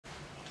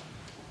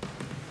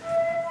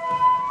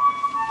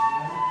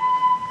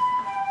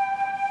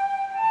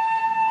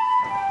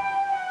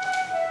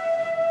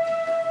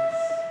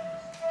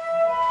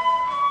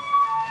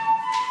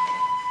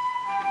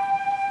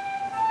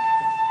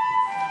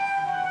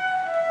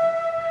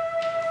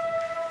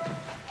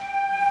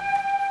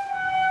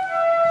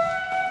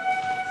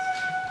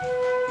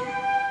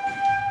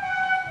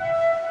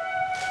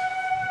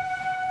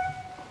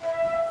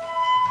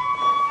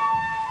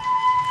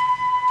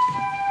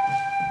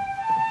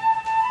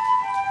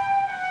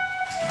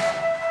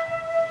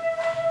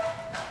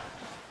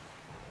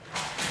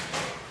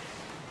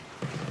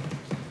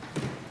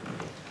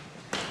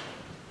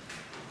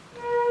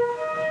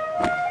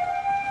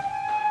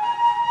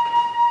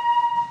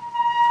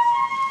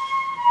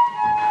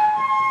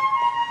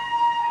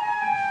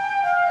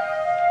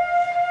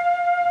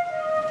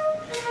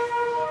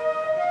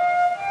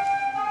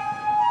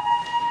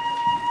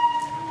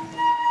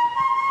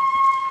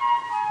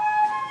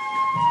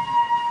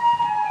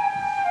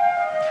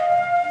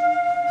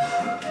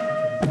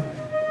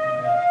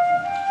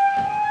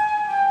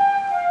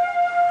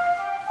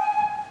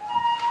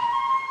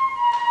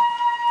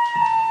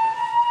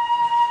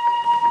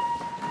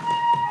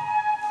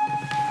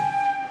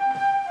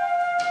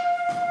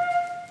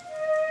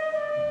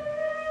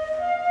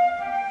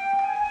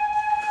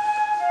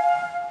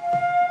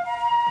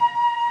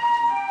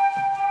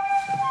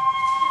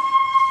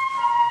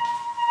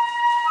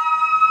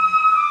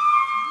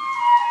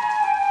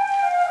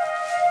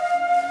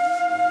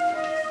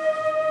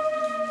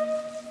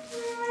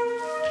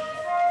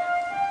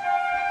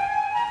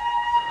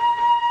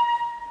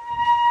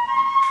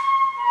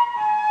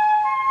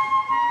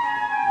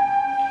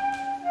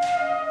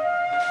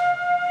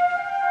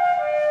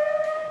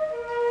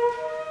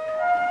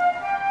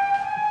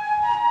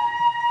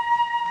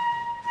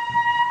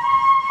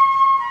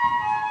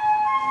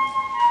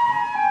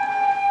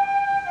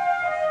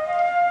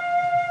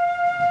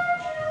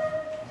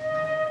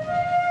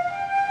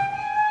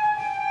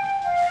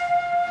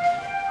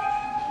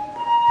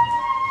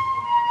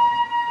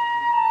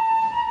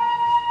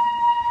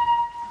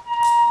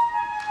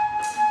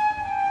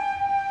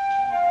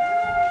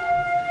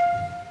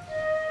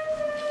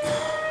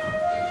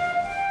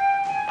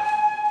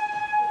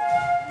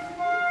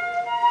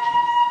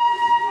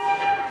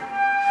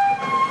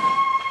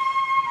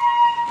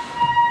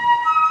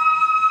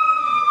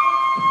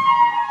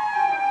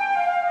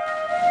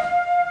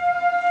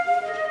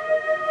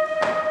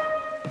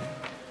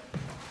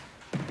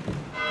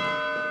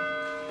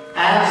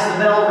As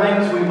the bell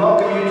rings, we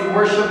welcome you to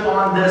worship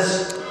on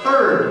this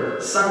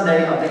third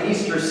Sunday of the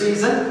Easter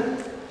season.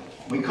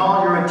 We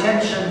call your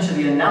attention to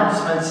the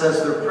announcements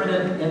as they're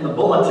printed in the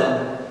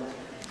bulletin.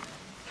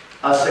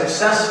 A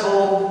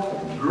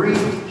successful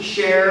grief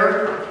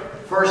share.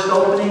 First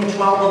opening,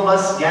 12 of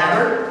us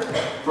gathered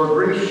for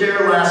grief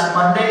share last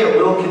Monday. It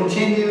will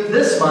continue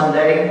this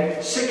Monday,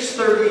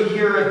 6:30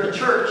 here at the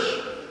church.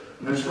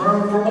 And there's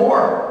room for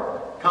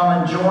more. Come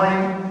and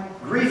join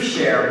grief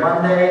share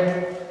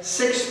Monday,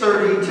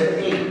 6:30 to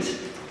 8.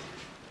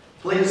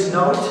 Please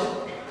note,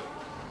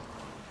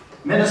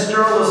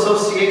 Ministerial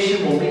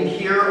Association will meet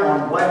here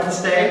on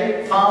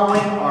Wednesday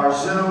following our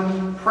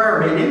Zoom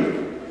prayer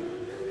meeting.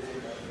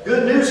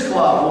 Good News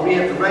Club will be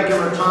at the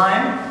regular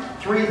time,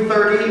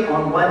 3:30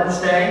 on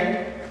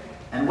Wednesday.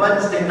 And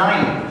Wednesday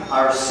night,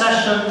 our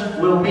session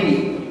will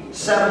meet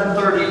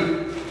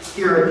 7:30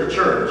 here at the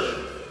church.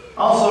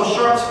 Also,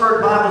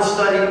 Sharpsburg Bible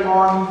Study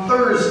on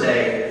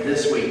Thursday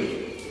this week.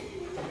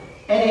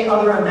 Any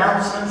other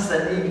announcements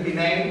that need to be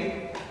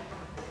made?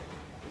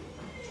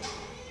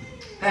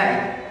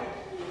 Patty?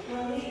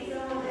 We'll need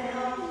someone to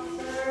help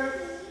serve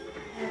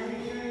and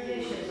return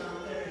dishes on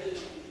Thursday.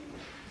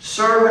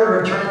 Serve and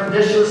return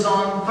dishes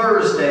on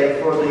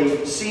Thursday for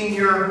the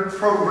senior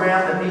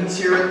program that meets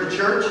here at the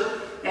church.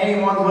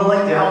 Anyone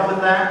willing to help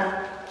with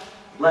that?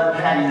 Let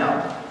Patty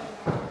know.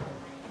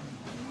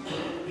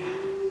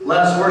 Let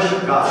us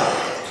worship God.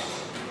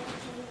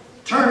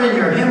 Turn in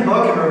your hymn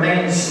book and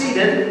remain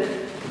seated.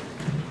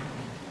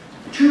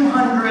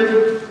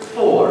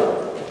 204,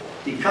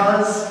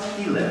 Because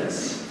He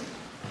Lives.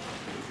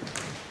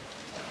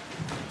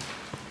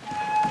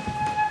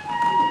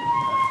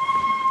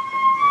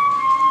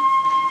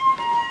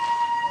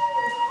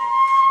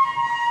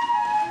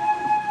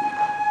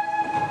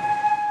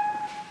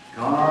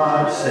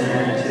 God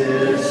sent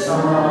His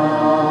Son,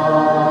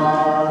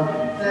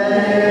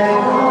 they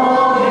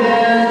called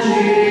Him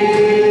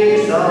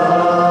Jesus.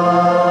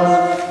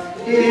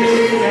 He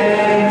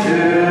came to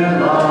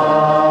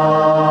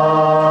love,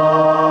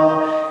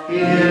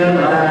 heal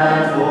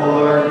and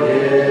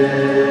forgive.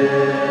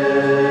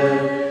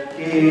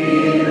 He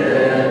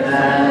lived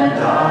and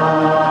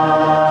died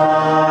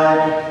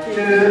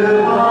to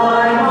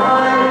buy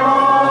my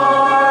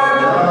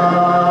pardon,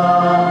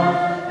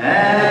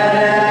 and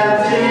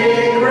empty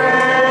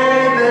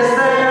grave is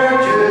there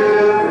to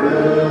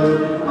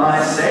prove my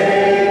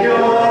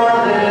Savior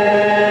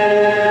lives.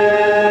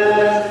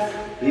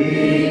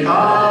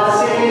 Because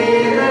He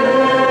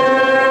lives,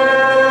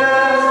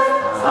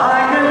 I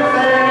can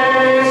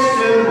face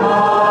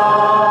tomorrow.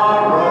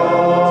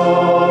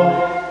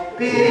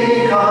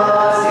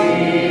 Because He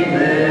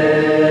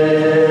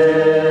lives,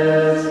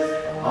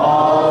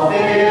 all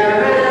fear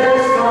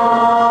is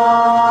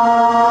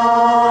gone.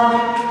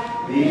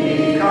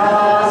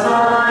 Because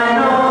I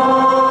know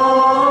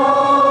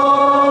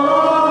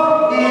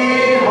He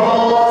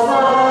holds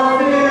the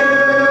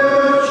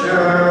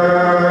future,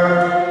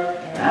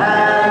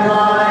 and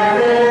life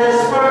is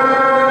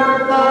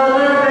worth the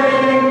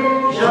living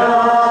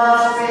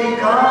just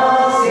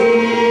because He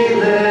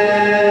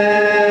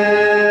lives.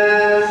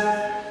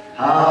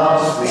 How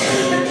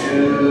sweet to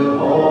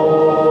hold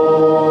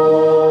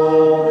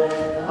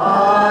a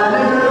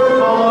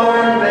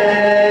newborn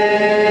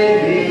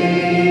baby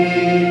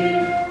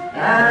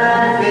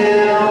and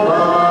feel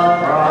the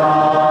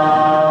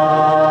pride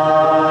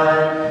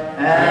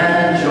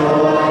and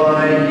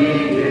joy He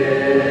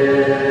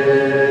gives.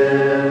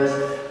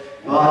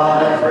 But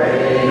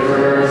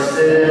greater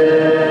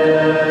still,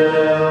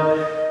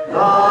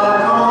 the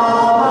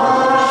calm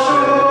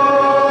assurance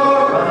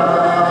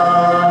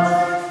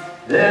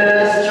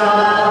this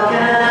child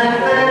can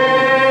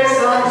face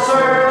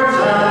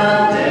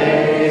uncertain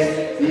days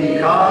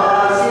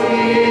because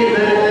He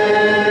lives.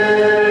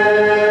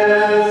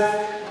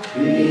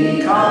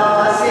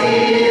 Because He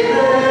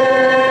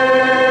lives,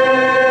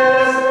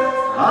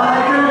 I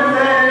can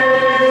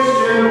face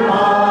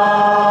tomorrow.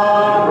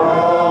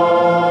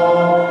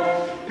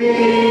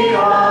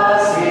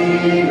 Because He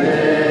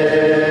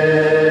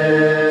lives,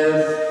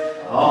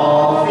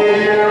 all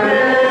fear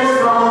is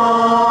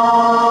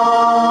gone.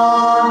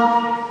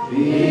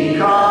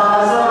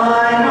 Because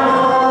I know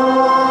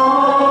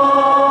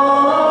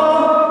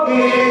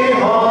He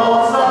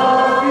holds the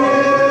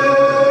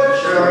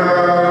future,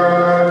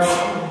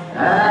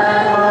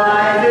 and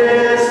life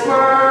is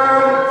worth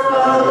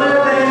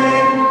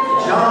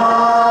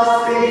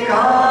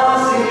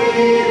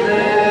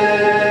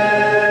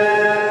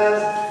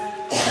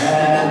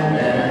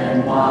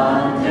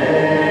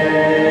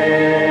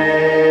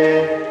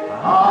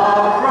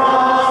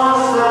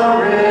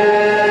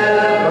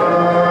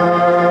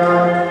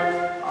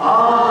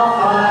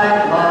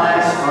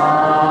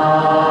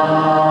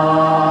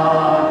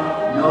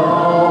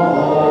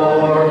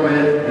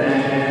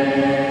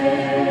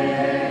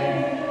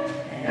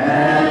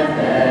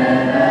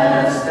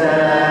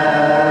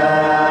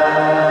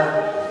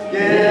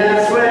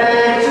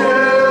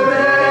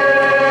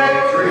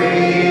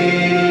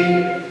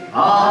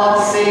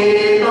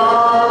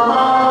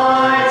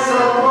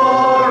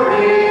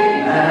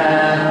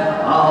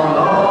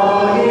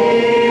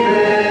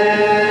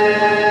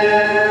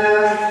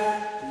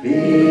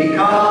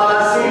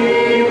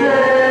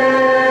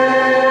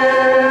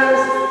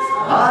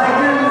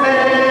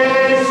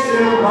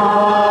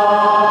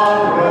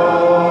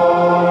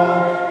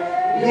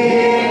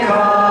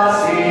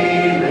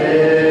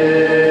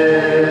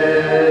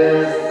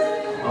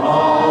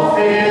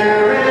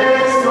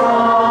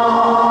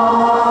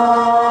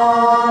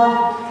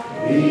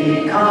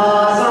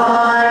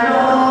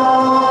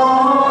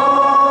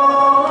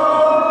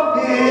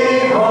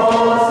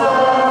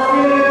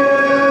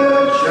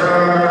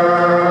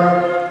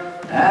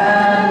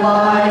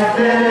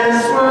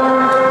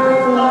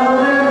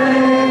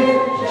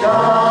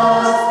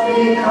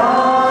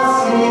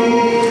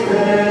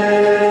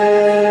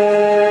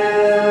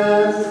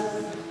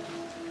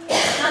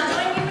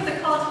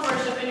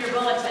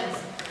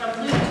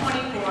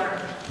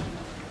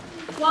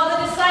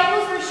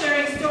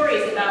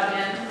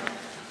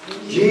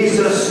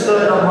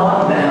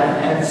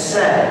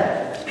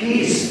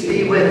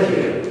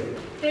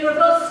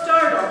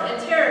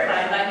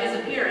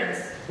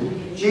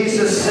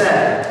Jesus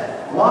said,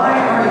 "Why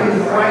are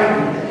you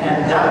frightened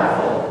and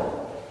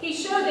doubtful?" He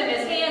showed them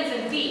his hands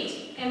and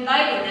feet,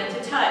 inviting them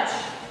to touch.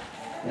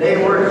 They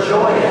were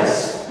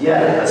joyous,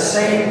 yet at the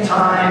same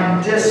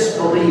time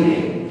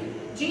disbelieving.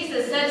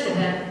 Jesus said to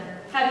them,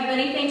 "Have you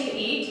anything to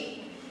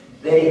eat?"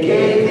 They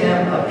gave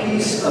him a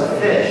piece of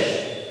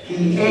fish.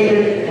 He ate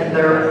it in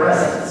their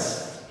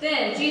presence.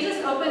 Then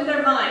Jesus opened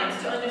their minds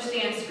to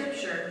understand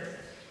Scripture.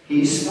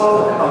 He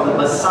spoke of the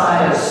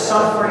Messiah's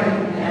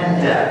suffering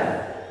and death.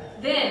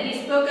 Then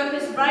he spoke of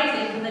his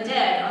rising from the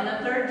dead on the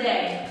third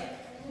day.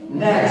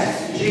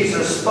 Next,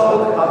 Jesus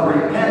spoke of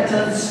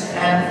repentance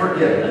and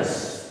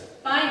forgiveness.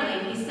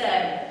 Finally, he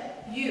said,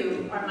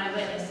 "You are my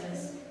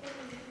witnesses."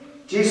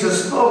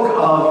 Jesus spoke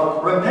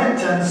of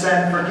repentance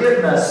and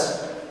forgiveness.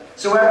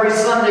 So every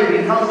Sunday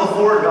we come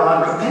before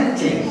God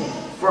repenting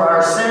for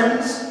our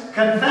sins,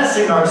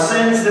 confessing our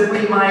sins that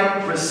we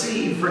might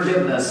receive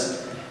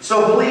forgiveness.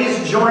 So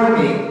please join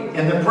me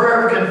in the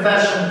prayer of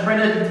confession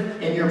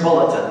printed in your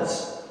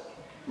bulletins.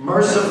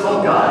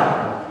 Merciful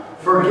God,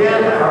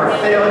 forgive our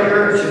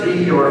failure to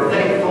be your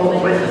faithful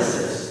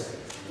witnesses.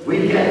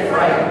 We get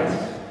frightened.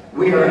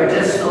 We are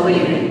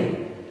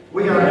disbelieving.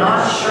 We are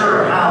not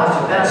sure how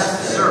to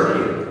best serve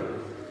you.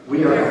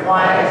 We are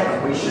quiet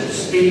when we should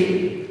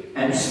speak,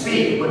 and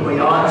speak when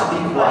we ought to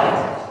be quiet.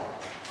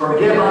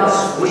 Forgive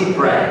us, we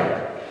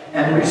pray,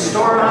 and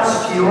restore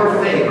us to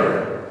your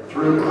favor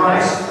through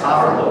Christ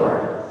our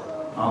Lord.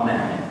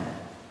 Amen.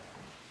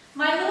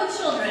 My little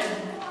children,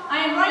 I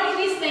am writing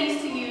these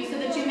things to you so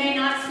that you may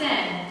not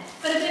sin.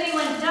 But if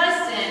anyone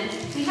does sin,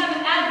 we have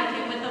an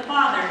advocate with the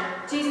Father,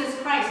 Jesus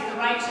Christ the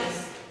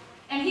righteous.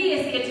 And he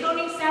is the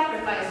atoning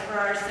sacrifice for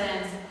our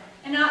sins,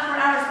 and not for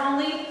ours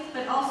only,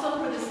 but also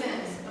for the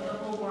sins of the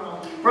whole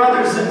world.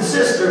 Brothers and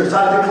sisters,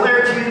 I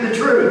declare to you the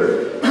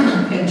truth.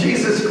 In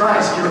Jesus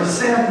Christ, your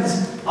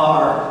sins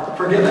are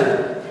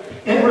forgiven.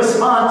 In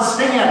response,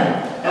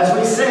 stand as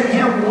we sing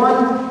hymn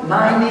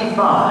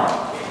 195.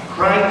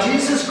 Christ,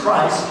 Jesus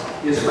Christ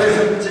is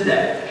risen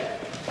today.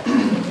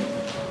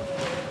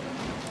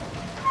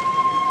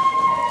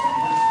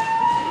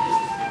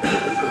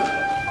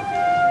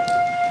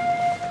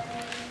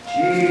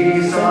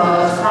 Jesus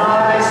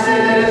Christ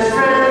is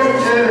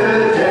risen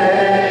today.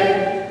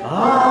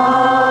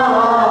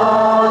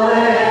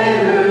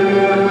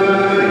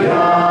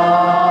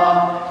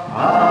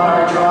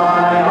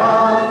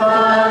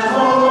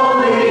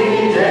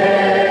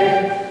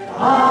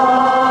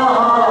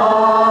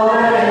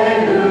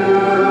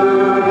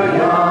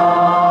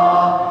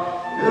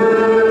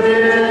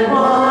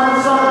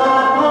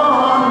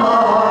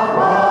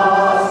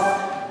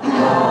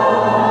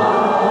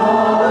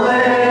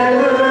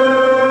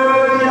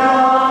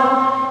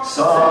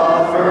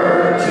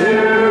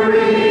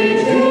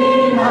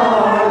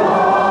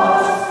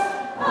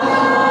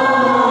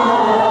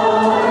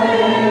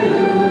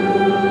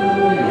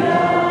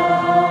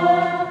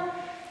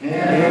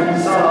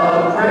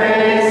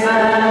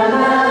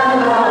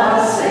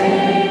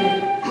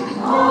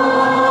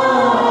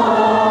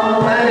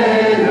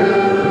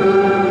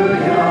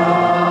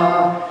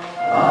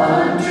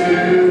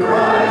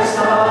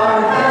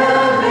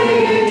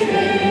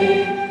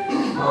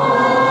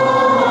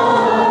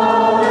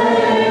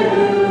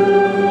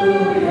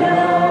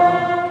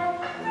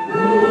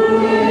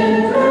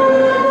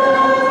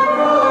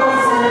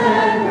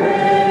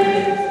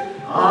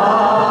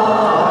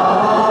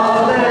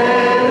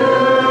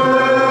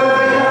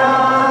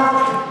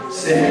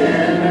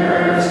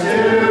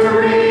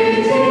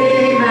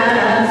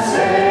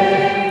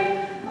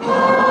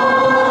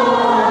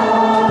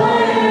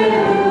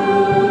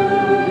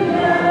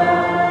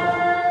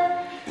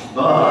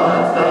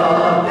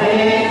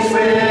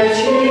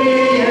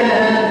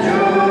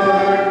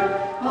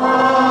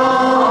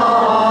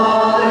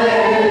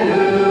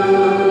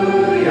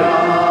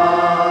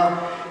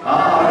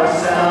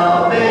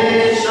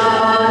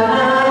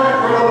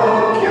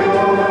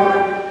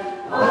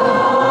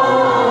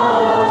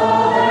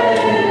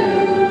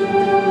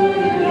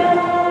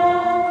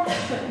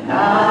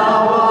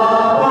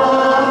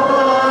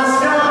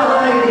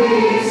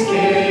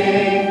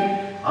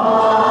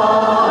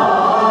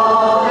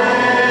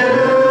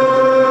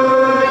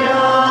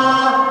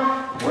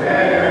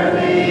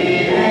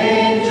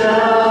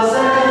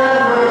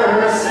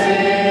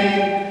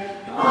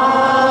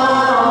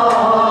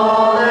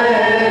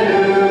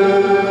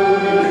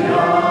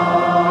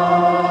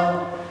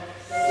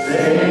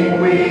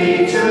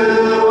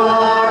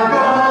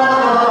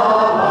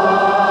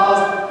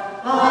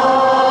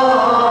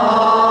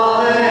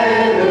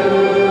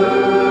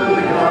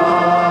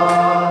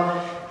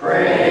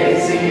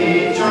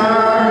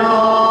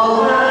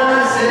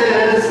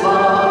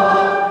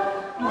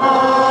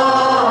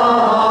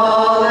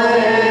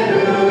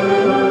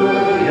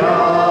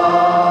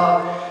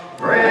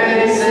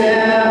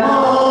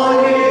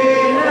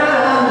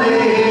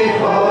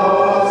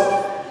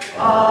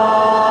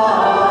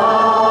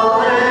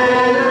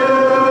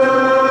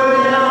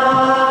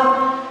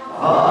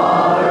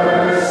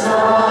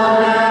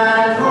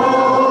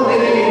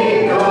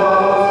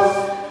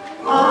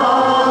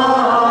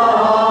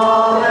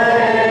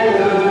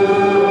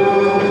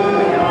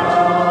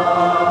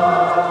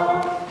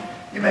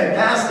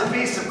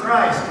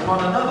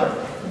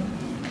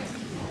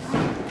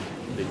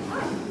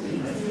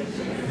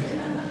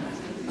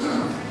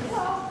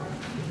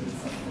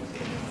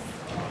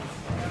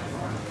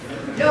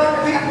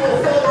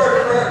 move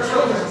forward for our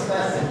children's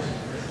message.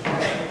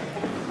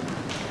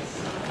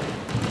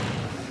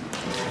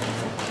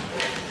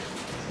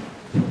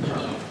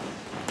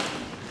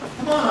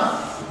 Come on up.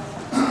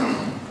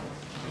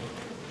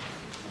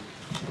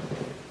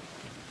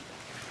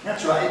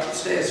 That's right.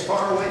 Stay as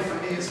far away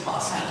from me as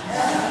possible.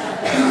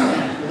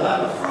 Because I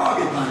have a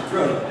frog in my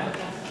throat.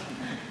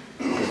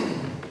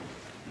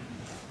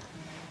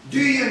 Do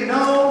you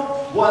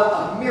know what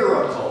a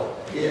miracle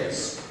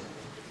is?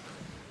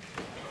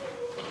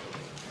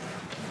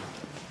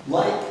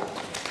 Like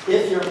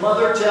if your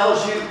mother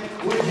tells you,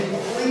 would you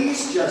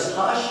please just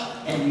hush,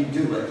 and you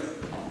do it.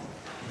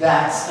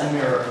 That's a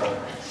miracle.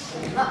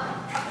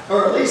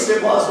 Or at least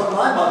it was when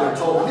my mother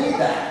told me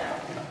that,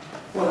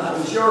 when I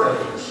was your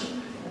age.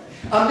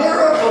 A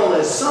miracle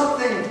is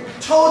something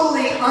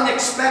totally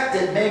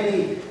unexpected,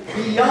 maybe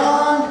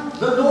beyond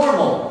the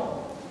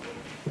normal.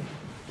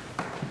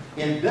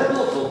 In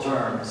biblical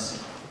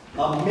terms,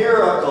 a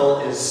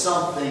miracle is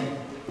something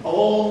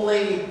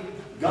only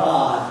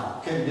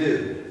God can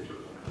do.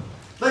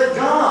 But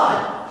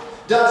God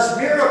does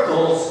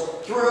miracles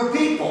through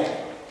people.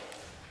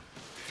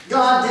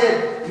 God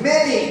did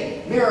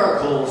many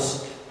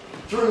miracles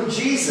through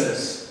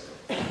Jesus,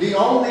 the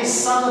only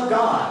Son of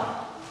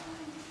God.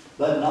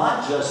 But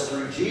not just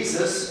through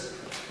Jesus,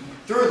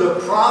 through the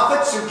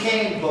prophets who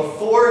came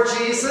before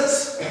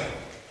Jesus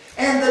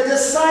and the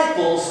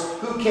disciples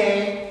who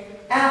came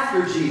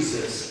after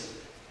Jesus,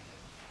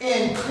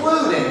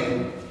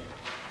 including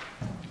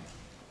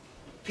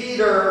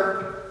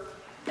Peter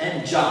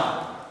and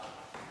John.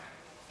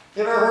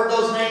 You ever heard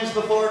those names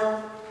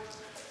before?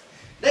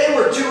 They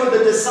were two of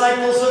the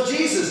disciples of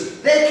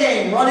Jesus. They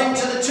came running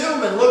to the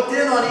tomb and looked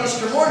in on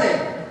Easter morning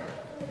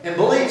and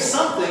believed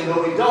something,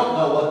 but we don't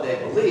know what they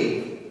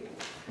believed.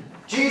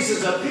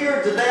 Jesus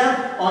appeared to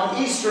them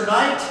on Easter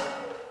night,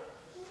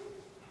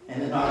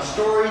 and in our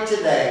story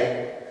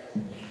today,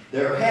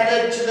 they're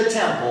headed to the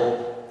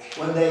temple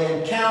when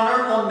they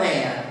encounter a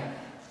man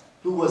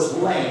who was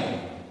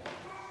lame,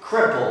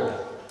 crippled,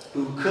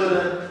 who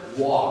couldn't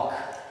walk.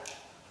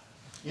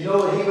 You know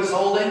what he was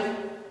holding?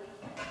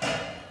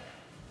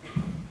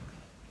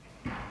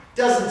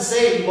 Doesn't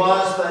say he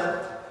was,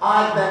 but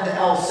I've been to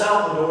El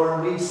Salvador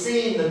and we've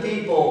seen the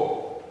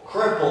people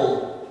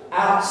crippled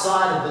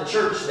outside of the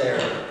church there,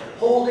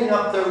 holding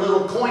up their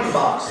little coin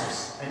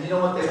boxes. And you know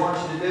what they want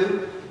you to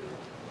do?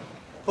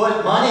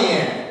 Put money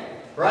in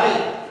it,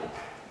 right?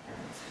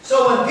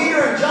 So when Peter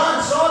and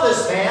John saw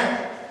this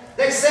man,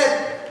 they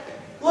said,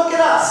 look at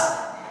us.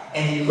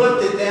 And he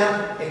looked at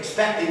them,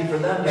 expecting for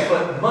them to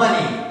put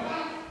money.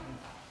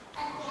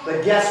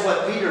 But guess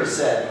what Peter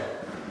said?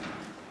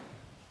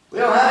 We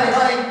don't have any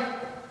money.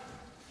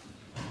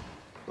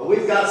 But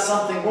we've got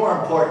something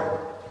more important.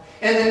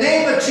 In the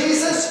name of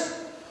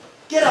Jesus,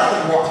 get up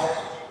and walk.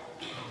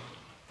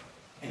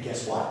 And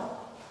guess what?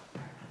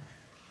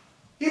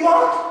 He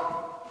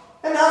walked.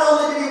 And not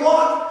only did he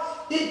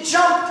walk, he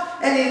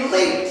jumped and he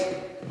leaped.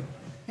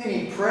 And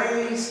he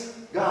praised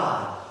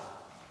God.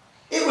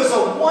 It was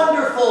a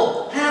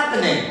wonderful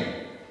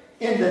happening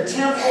in the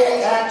temple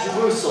at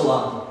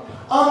Jerusalem.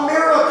 A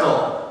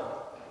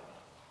miracle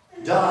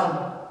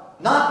done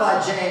not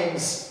by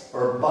James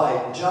or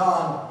by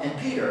John and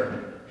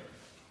Peter,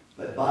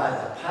 but by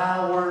the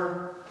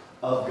power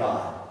of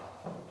God.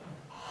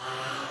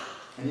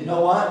 And you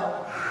know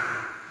what?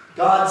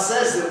 God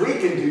says that we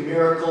can do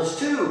miracles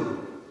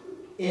too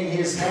in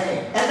His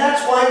name. And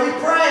that's why we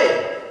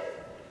pray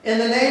in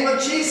the name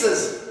of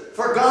Jesus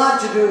for God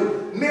to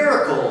do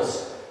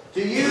miracles,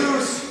 to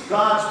use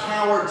God's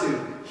power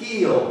to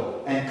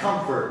heal and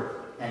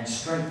comfort and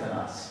strengthen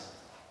us.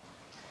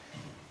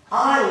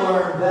 I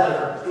learn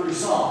better through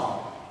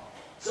song.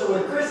 So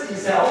with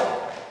Christy's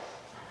help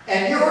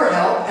and your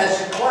help as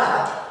you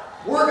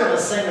clap, we're going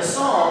to sing a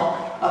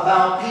song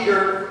about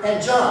Peter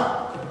and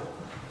John.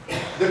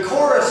 The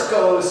chorus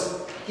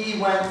goes, he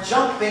went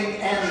jumping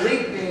and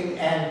leaping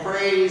and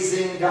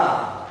praising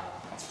God.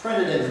 It's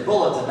printed in the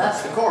bulletin.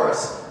 That's the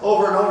chorus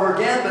over and over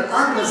again, but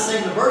I'm going to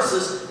sing the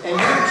verses and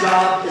your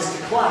job is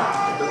to clap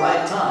at the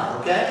right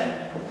time,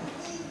 okay?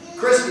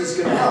 Christy's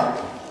going to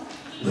help.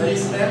 Ready,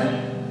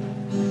 Savannah?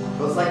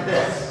 Goes like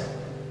this.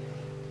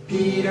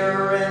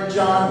 Peter and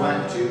John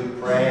went to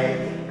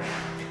pray.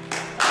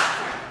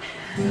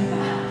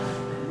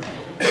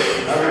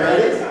 Are we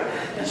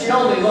ready? She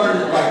only learned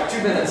it like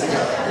 2 minutes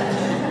ago.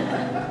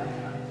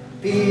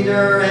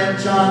 Peter and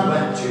John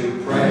went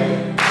to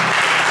pray.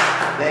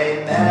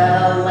 They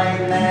met a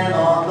lame man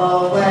on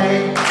the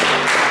way.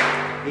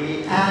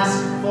 He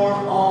asked for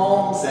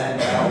alms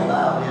and held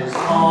out his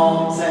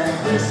palms,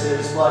 and this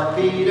is what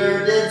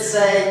Peter did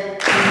say.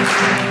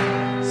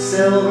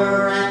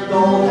 Silver and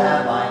gold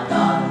have I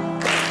none,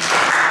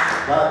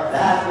 but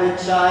that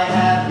which I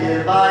have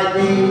give I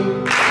thee.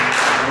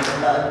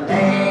 In the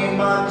name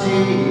of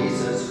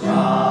Jesus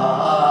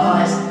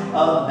Christ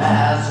of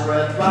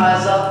Nazareth,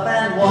 rise up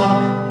and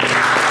walk.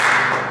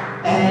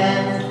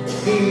 And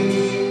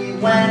he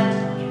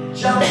went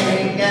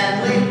jumping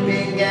and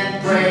leaping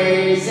and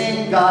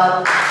praising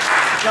God,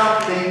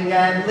 jumping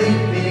and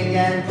leaping jumping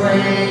and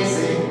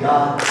praising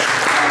God.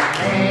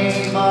 The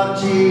name of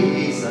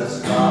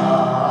Jesus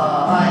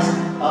Christ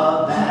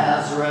of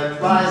Nazareth,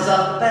 rise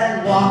up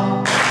and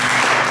walk.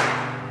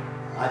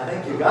 I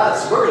think you got it,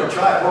 so we're going to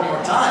try it one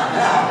more time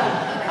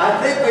now. I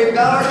think we've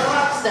got our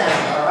claps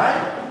down, all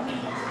right?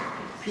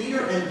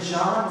 Peter and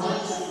John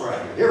went to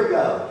pray. Here we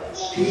go.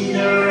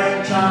 Peter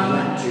and John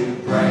went to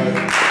pray.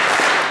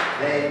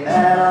 They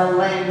met a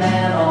lame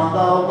man on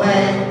the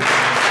way.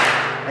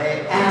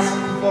 They asked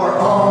for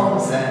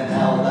alms and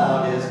held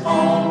out his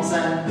alms,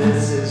 and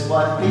this is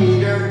what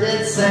Peter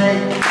did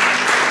say.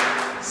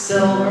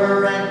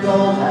 Silver and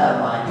gold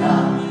have I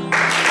none,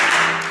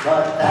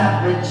 but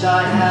that which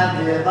I have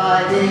give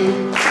I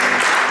thee.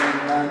 In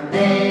the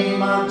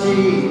name of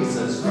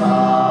Jesus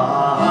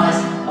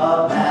Christ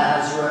of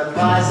Nazareth,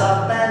 rise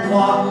up and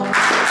walk.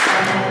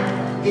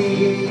 And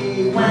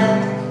he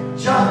went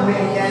jumping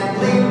and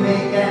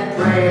leaping and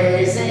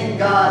praising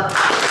God.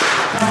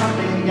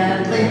 Jumping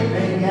and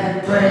leaping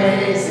and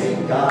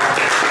praising God. In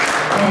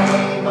the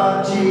name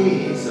of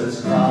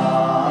Jesus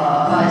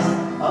Christ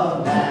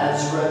of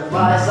Nazareth,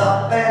 rise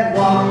up and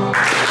walk.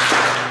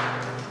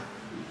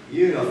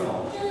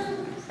 Beautiful.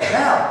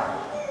 Now,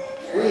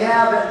 we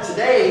have in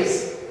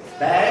today's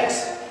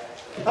bags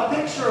a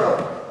picture of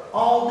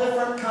all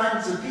different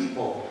kinds of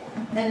people.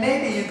 And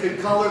maybe you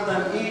could color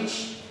them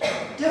each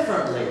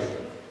differently.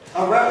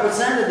 A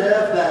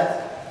representative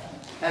that,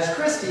 as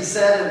Christy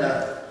said in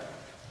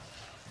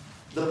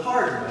the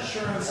pardon,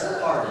 assurance of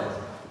pardon,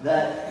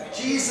 that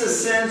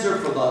Jesus' sins are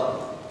forgiven.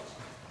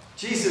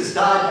 Jesus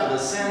died for the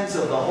sins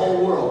of the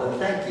whole world, and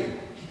thank you.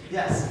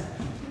 Yes.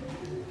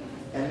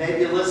 And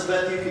maybe,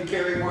 Elizabeth, you could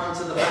carry one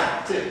to the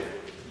back, too.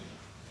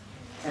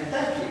 And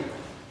thank you.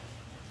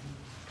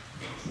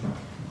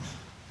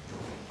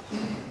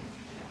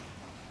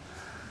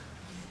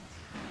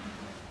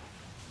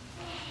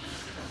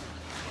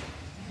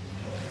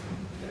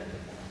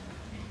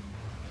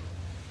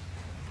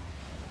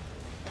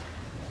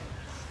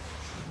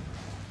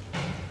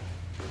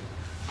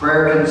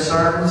 Prayer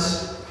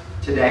concerns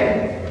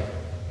today.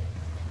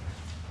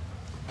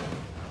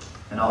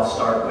 And I'll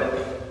start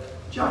with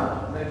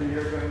John. Maybe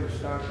you're going to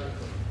start.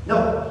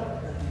 No.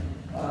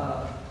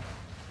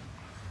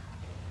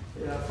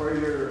 Yeah, for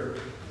your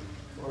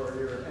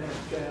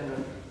Aunt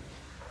Janet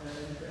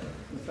and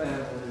the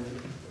family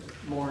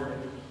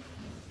mourning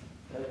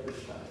at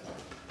this time.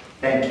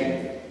 Thank you.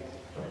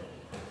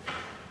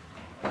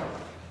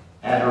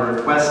 At her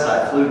request,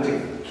 I flew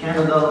to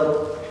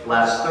Canada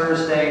last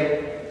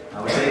Thursday. I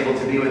was able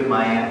to be with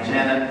my Aunt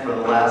Janet for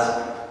the last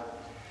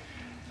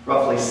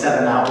roughly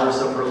 7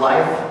 hours of her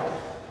life,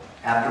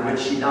 after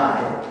which she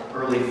died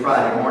early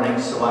Friday morning.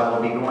 So I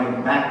will be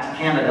going back to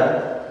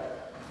Canada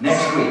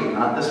next week,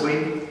 not this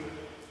week,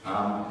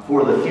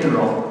 for the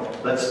funeral.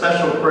 But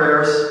special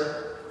prayers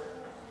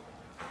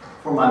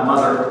for my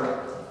mother,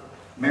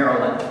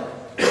 Marilyn,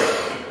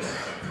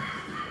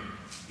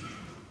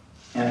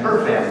 and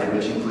her family,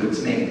 which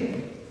includes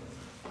me.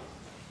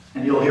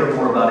 And you'll hear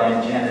more about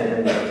Aunt Janet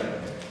in the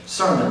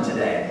sermon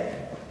today,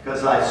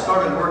 because I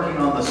started working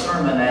on the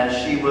sermon as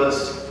she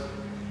was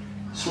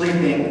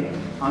sleeping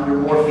under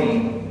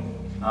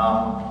morphine,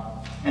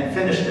 and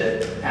finished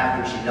it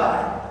after she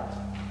died.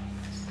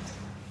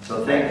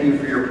 So thank you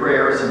for your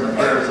prayers and the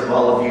prayers of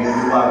all of you who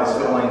knew I was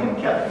going and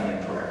kept me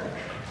in prayer.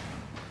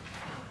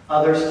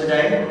 Others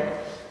today?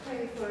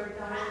 Pray for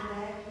Donnie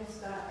Beck, who's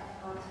got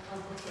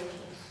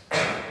complications.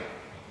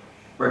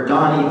 For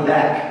Donnie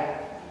Beck.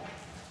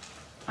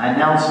 I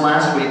announced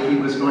last week he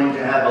was going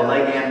to have a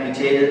leg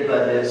amputated,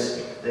 but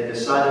they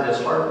decided his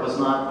heart was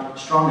not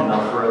strong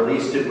enough, or at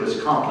least it was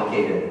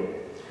complicated.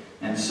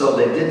 And so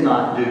they did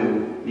not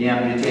do the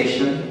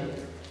amputation,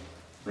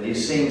 but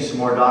he's seeing some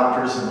more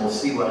doctors, and we'll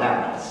see what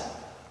happens.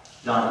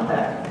 Donnie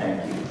Beck,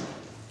 thank you.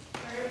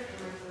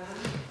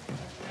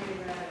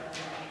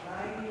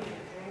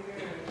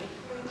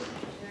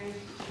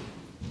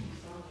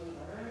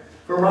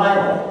 For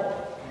Rydell,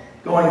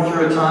 going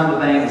through a time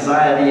of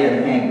anxiety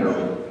and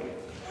anger.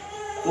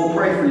 We'll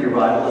pray for you,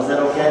 Rydell. Is that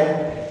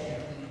okay?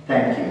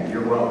 Thank you.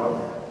 You're welcome.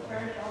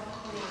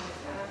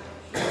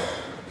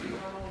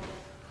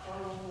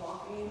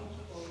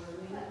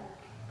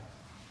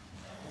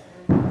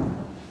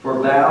 For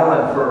Val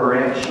and for her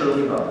Aunt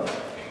Shirley both,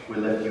 we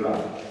lift you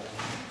up.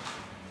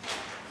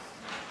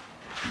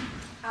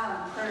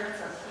 Prayers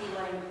of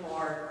healing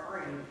for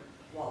Corinne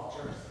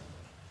Walters.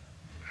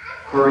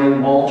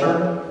 Corinne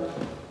Walter,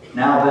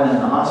 now been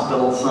in the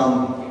hospital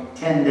some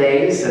 10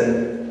 days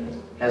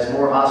and has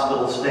more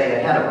hospital stay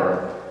ahead of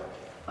her.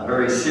 A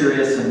very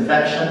serious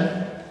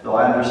infection, though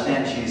I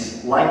understand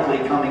she's likely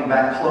coming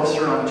back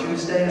closer on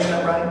Tuesday, is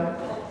that right?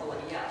 Hopefully,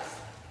 yes.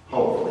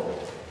 Hopefully.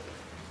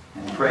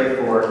 And pray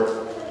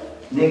for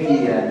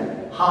Nikki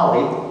and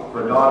Holly,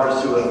 her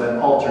daughters who have been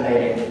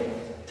alternating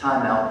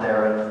time out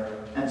there,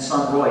 and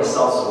son Royce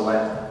also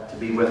went to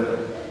be with her.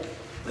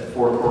 But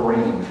for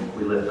Corinne,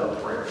 we lift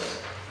up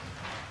prayers.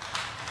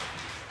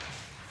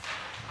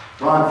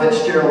 Ron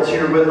Fitzgerald's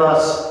here with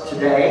us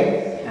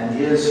today, and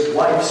his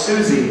wife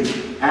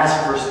Susie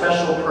asked for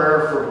special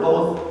prayer for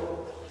both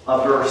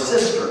of her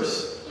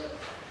sisters.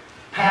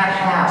 Pat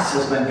Hass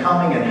has been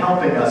coming and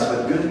helping us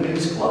with Good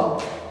News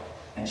Club,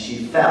 and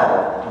she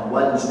fell on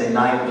Wednesday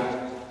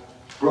night,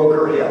 broke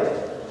her hip.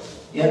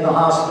 In the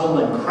hospital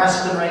in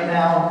Creston right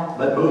now,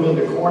 but moving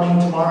to Corning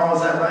tomorrow.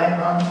 Is that right,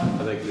 Ron?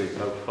 I think they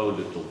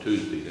postponed it till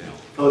Tuesday now.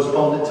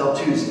 Postponed it till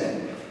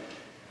Tuesday.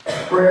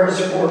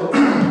 Prayers for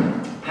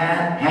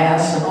Pat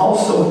Hass and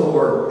also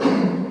for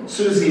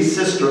Susie's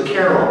sister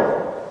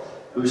Carol,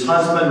 whose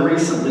husband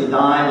recently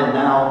died and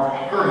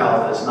now her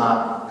health is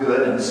not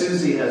good, and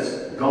Susie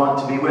has gone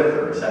to be with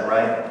her. Is that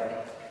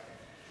right?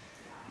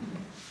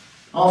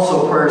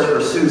 Also prayers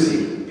for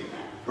Susie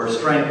for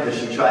strength as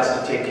she tries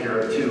to take care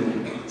of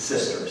 2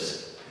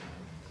 sisters.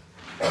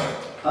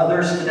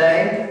 Others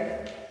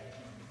today?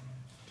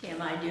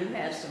 Tim, I do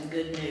have some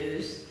good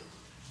news.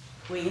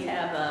 We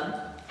have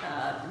a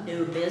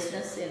new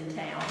business in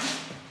town,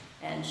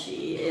 and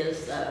she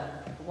is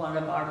one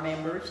of our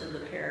members of the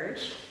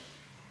parish.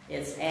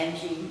 It's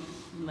Angie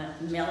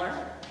Miller,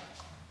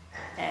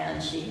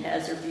 and she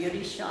has her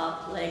beauty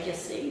shop,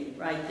 Legacy,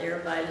 right there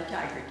by the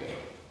Tiger Gate.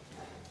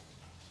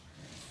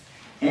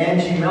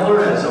 Angie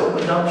Miller has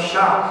opened up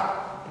shop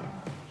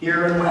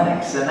here in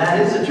Lenox, and that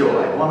is a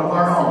joy, one of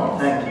our own.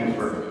 Thank you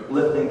for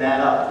lifting that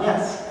up.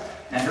 Yes,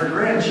 and her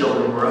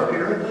grandchildren were up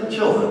here at the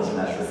children's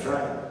message,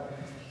 right?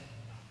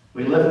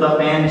 We lift up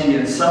Angie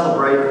and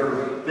celebrate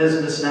her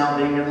business now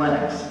being in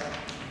Lenox.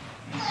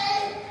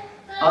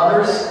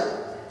 Others?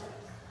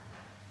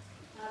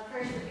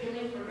 Prayers for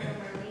healing for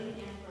Marlene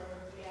and for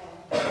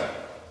Gail.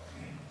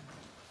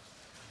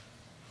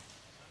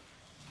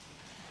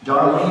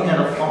 Darlene had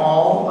a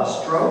fall, a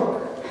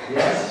stroke.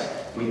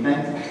 Yes, we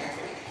think.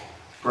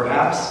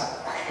 Perhaps.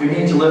 We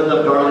need to lift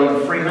up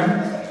Darlene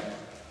Freeman.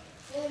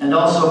 And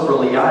also for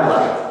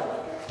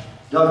Leila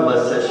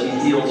Douglas as she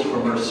heals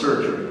from her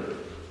surgery.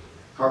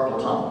 Carpal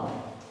tunnel.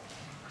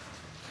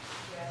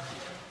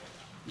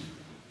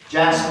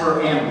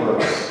 Jasper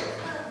Ambrose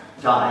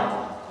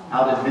died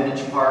out at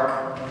Vintage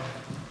Park.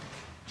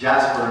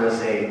 Jasper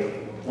was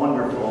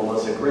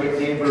a great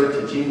neighbor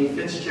to Jeannie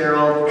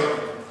Fitzgerald.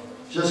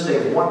 Just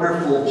a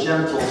wonderful,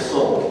 gentle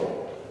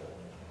soul.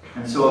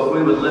 And so if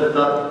we would lift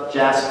up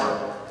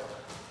Jasper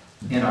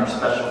in our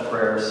special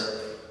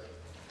prayers,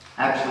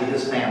 actually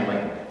his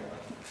family.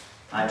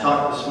 I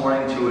talked this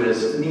morning to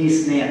his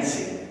niece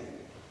Nancy,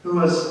 who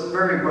was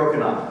very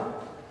broken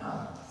up.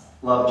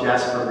 Loved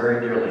Jasper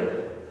very dearly.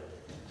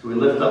 So we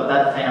lift up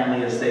that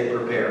family as they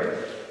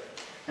prepare.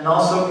 And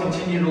also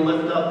continue to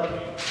lift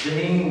up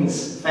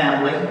Janine's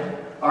family.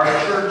 Our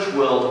church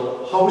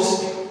will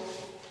host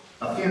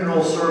a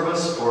funeral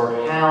service for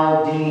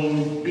Hal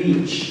Dean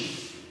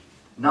Beach.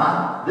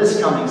 Not this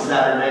coming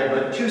Saturday,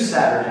 but 2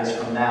 Saturdays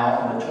from now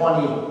on the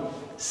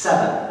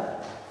 27th.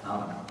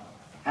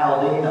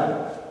 Hal Dean,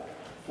 a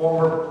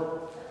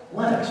former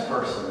Lenox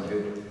person,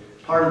 who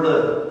part of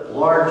the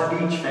large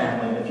Beach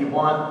family. And if you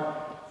want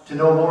to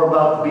know more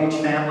about the Beach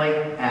family,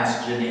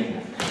 ask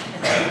Janine.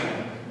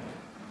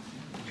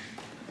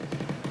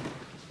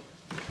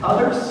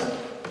 Others?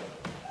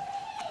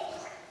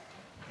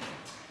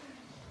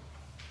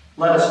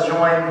 Let us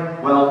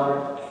join,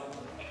 well,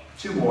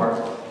 2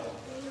 more.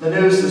 The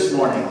news this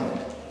morning.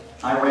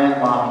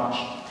 Iran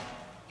launched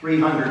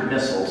 300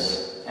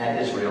 missiles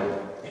at Israel.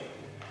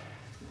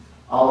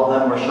 All of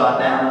them were shot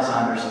down, as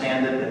I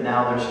understand it, but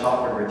now there's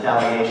talk of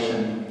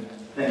retaliation,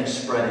 things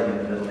spreading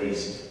in the Middle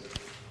East.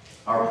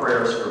 Our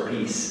prayers for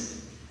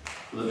peace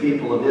for the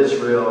people of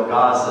Israel,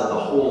 Gaza, the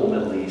whole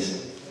Middle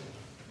East,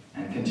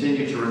 and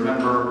continue to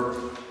remember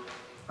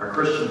our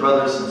Christian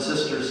brothers and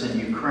sisters in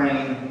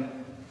Ukraine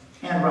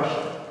and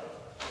Russia.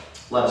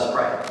 Let us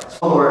pray.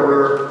 Oh Lord,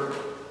 we're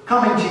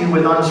coming to you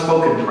with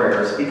unspoken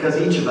prayers because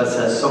each of us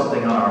has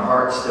something on our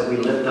hearts that we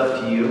lift up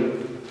to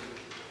you.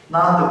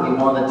 Not that we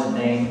wanted to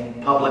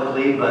name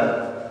publicly,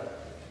 but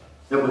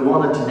that we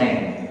wanted to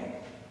name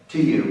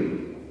to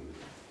you.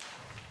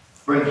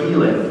 Bring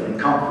healing and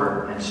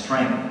comfort and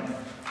strength.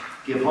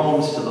 Give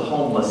homes to the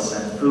homeless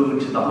and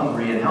food to the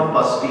hungry, and help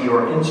us be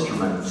your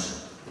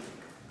instruments.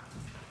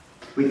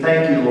 We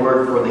thank you,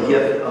 Lord, for the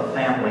gift of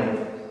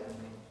family.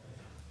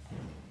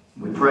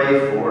 We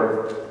pray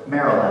for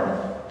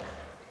Marilyn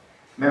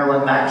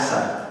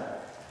Maxa,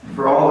 and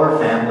for all her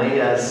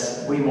family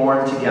as we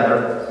mourn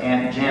together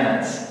Aunt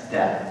Janet's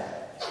death.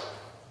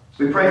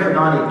 We pray for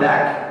Donnie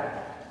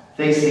Beck,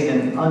 facing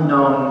an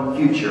unknown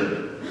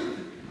future.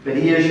 But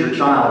he is your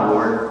child,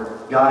 Lord.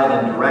 Guide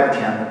and direct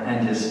him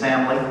and his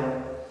family.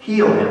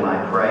 Heal him,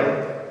 I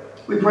pray.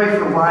 We pray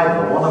for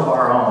Rival, one of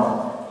our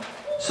own,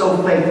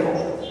 so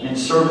faithful in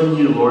serving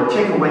you, Lord.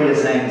 Take away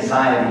his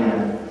anxiety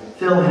and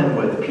fill him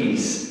with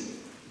peace.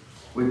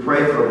 We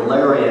pray for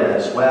Valeria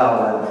as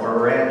well, and for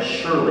her Aunt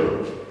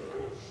Shirley.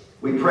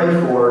 We pray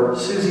for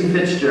Susie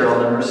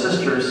Fitzgerald and her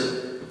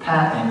sisters,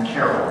 Pat and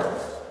Carol.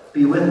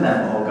 Be with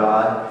them, O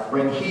God.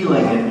 Bring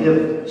healing and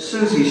give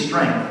Susie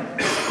strength.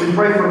 We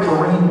pray for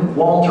Corinne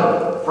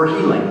Walter for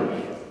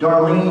healing,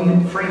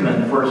 Darlene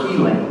Freeman for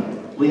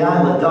healing,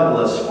 Leila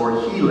Douglas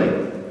for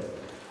healing.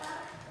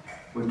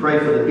 We pray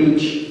for the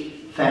Beach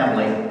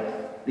family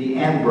the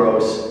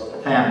Ambrose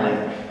family.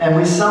 And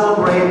we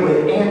celebrate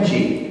with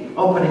Angie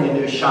opening a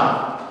new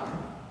shop.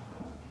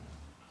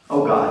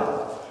 Oh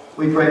God,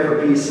 we pray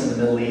for peace in the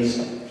Middle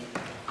East.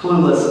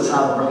 Clueless as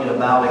how to bring it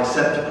about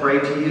except to pray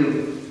to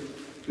you.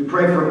 We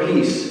pray for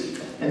peace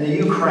in the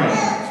Ukraine.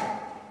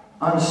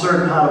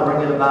 Uncertain how to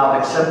bring it about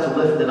except to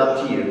lift it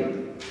up to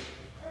you.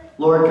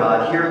 Lord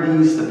God, hear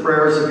these, the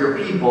prayers of your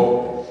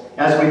people,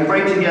 as we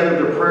pray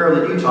together the prayer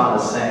that you taught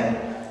us, saying,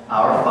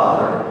 Our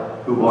Father,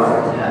 who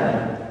art in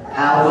heaven,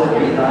 hallowed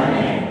be thy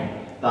name.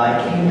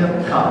 Thy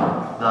kingdom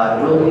come,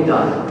 thy will be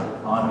done,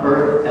 on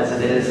earth as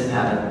it is in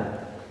heaven.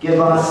 Give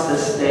us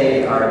this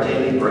day our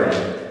daily bread,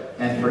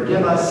 and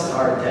forgive us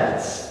our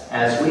debts,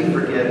 as we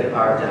forgive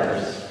our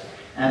debtors.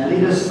 And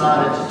lead us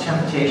not into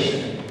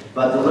temptation,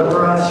 but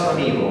deliver us from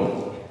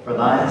evil. For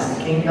thine is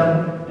the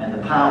kingdom, and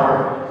the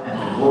power, and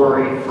the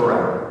glory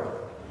forever.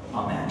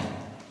 Amen.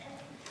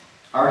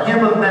 Our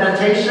hymn of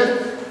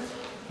meditation,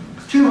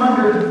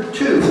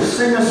 202,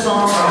 Sing a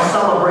Song of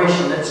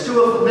Celebration. It's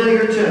to a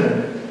familiar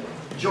tune.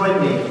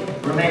 Join me.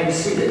 Remain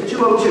seated.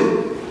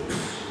 202.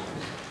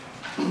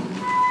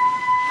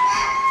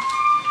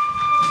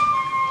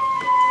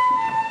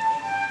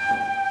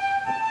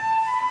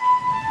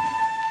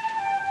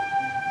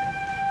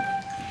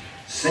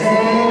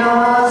 Sing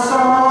a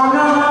song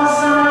of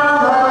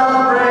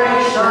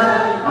celebration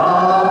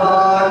of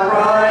the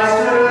Christ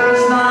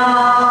who's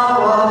now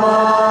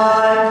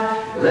alive,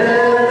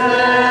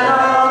 lifted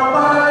up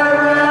by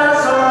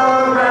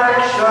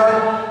resurrection.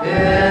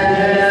 In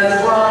his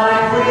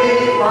life we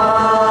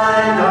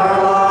find our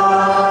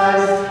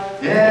lives.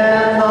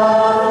 In the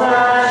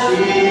flesh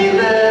he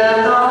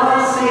lived a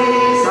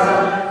season,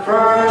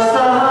 first a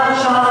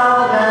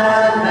child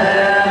and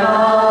then a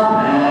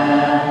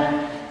man.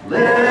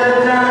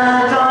 Lived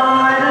and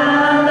died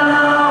and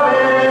now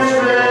is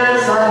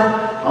risen,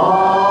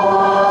 all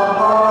a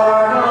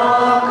part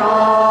of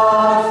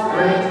God's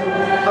great.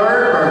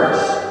 Third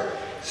verse.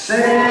 Sing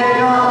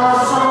a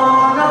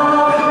song of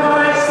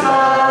Christ the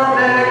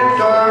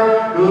victor,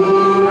 who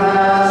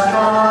has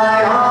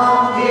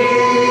triumphed, he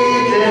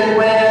did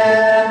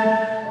win.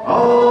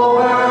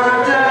 Over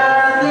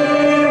death he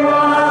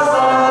was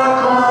the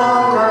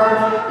conqueror,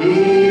 he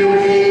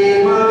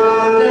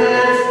removed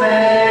its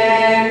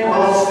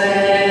painful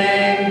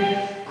sting.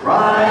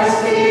 Christ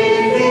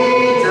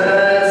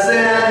defeated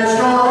sin's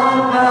strong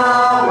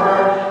power,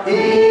 he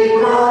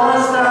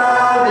crossed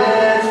out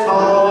its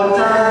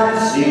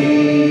potency.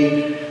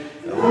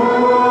 Who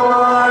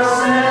our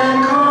sin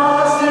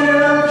caused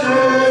him to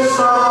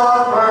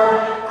suffer,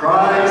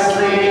 Christ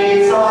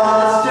leads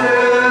us to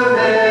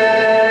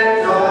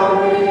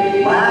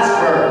victory. Last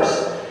verse.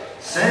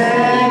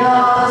 Sing a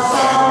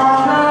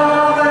song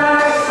of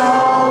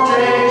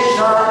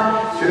exaltation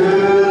to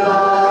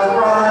the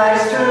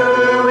Christ who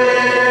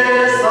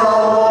is the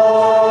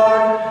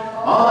Lord.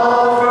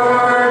 Offer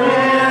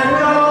him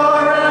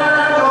your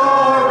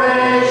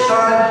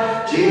adoration,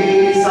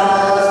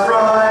 Jesus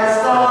Christ,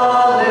 the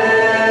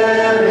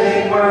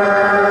living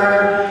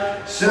Word.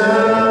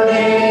 Soon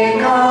he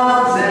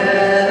comes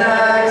in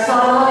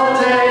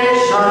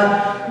exaltation,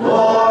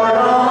 Lord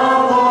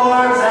of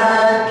lords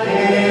and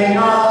King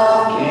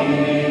of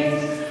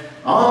kings.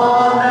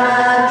 On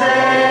that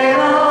day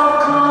of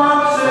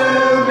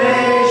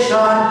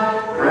consummation,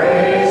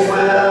 praise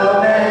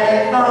will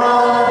make the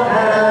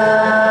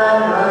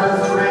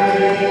heavens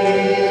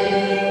ring.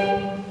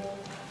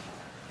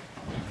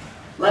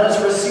 Let us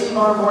receive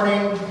our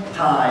morning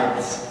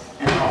tithes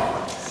and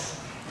offerings.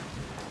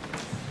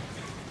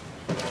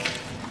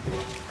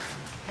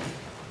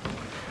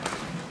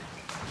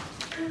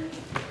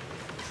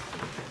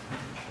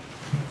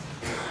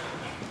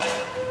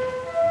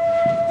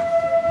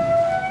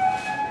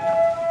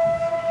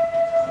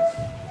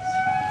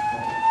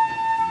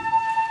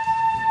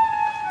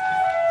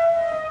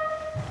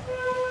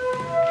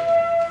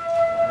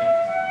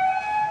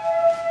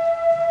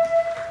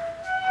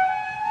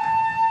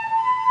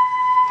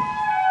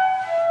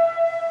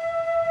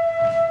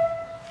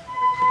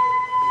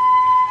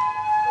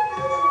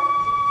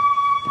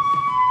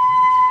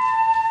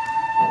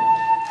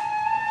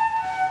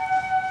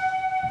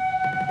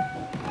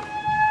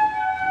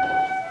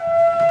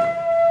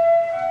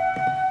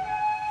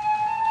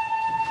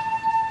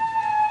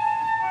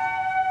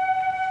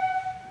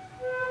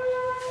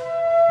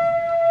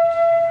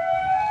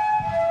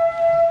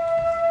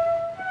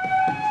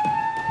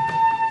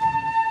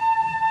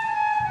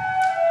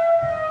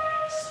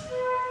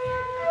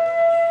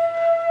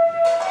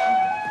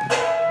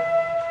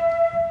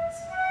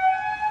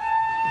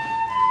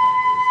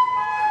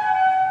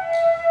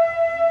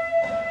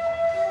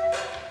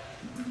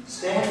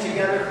 Stand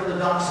together for the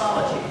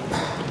doxology.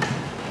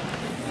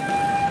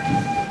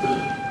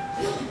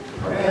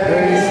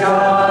 Praise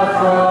God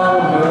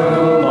from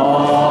whom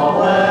all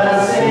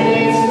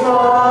blessings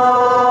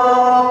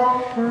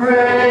flow.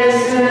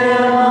 Praise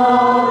him,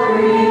 all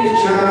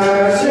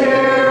creatures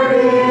here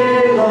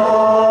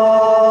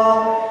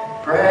below.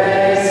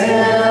 Praise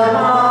him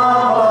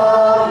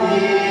above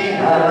the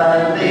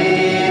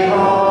heavenly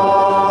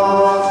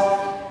hosts.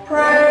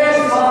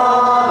 Praise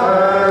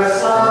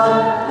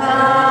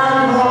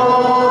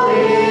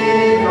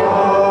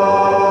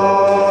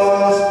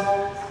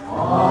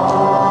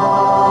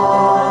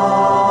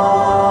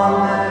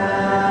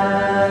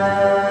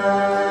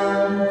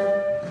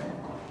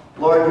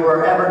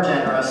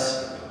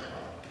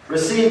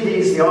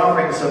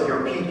lives of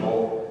your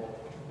people,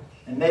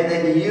 and may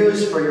they be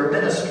used for your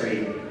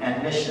ministry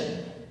and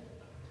mission.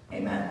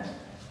 Amen.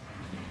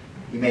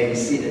 You may be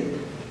seated.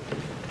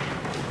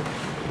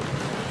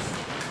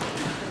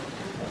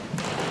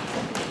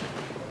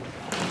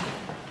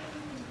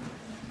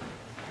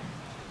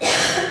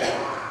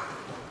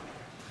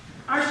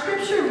 Our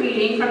scripture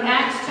reading from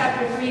Acts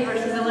chapter 3,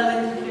 verses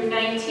 11 through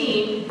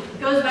 19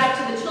 goes back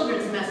to the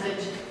children's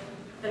message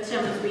that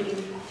Tim was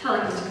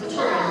telling the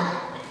children.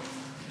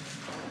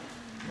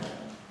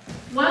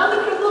 While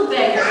the crippled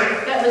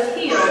beggar that was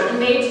healed and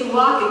made to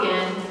walk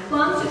again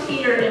clung to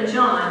Peter and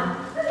John,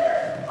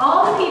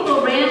 all the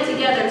people ran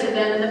together to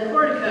them in the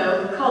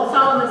portico called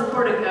Solomon's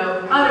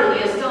portico,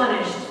 utterly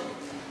astonished.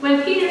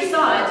 When Peter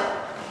saw it,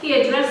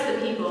 he addressed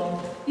the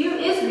people. "You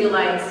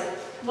Israelites,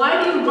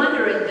 why do you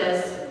wonder at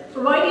this?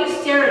 Or why do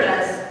you stare at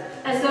us,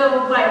 as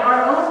though by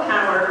our own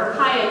power or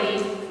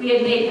piety we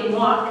had made him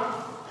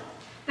walk?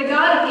 The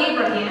God of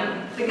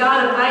Abraham, the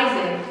God of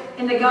Isaac,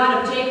 and the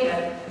God of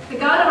Jacob, the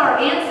God of our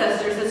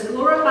ancestors has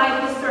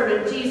glorified his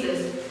servant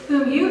Jesus,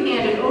 whom you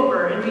handed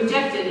over and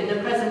rejected in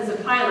the presence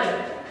of Pilate,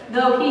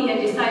 though he had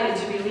decided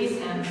to release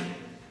him.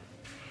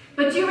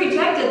 But you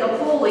rejected the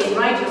holy and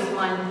righteous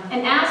one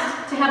and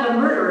asked to have a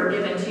murderer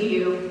given to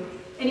you,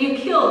 and you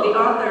killed the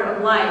author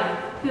of life,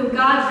 whom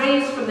God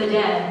raised from the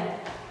dead.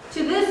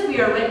 To this we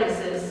are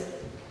witnesses.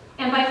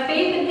 And by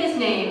faith in his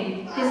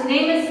name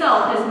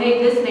itself has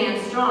made this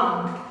man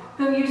strong,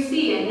 whom you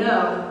see and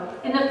know.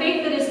 And the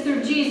faith that is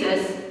through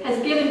Jesus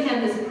has given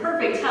him this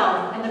perfect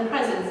health in the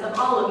presence of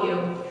all of you.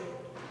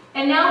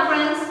 And now,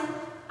 friends,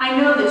 I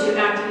know that you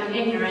acted in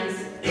ignorance,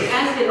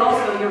 as did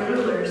also your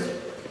rulers.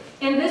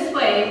 In this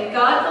way,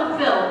 God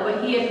fulfilled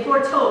what he had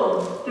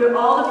foretold through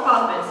all the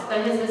prophets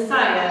that his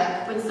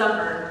Messiah would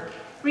suffer.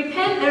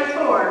 Repent,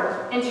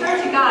 therefore, and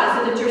turn to God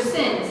so that your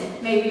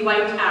sins may be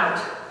wiped out."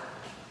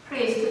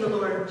 Praise to the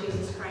Lord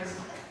Jesus Christ.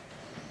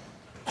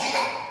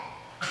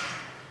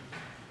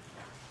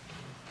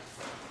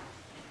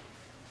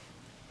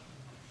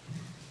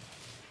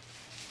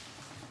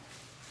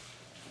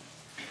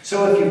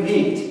 So if you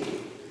peeked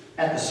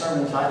at the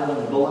sermon title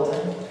in the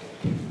bulletin,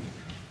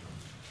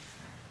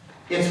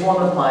 it's one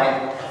of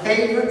my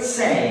favorite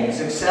sayings,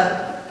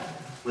 except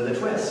with a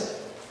twist.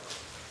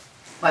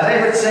 My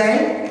favorite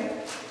saying,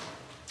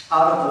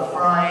 out of the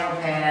frying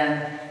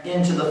pan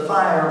into the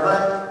fire,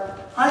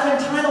 but I've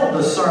entitled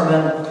the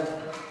sermon,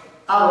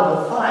 Out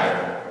of the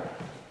Fire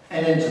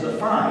and into the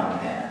Frying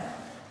Pan.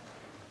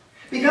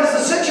 Because the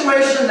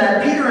situation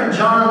that Peter and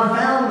John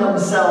found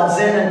themselves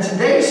in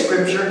today's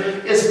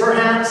scripture is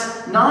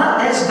perhaps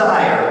not as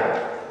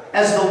dire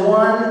as the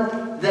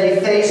one they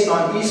faced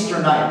on Easter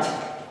night.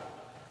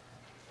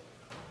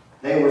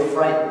 They were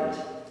frightened.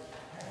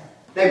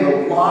 They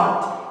were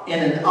locked in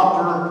an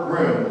upper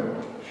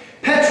room,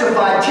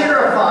 petrified,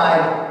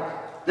 terrified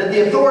that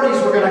the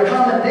authorities were going to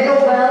come and nail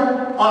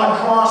them on a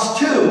cross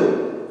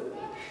too.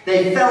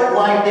 They felt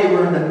like they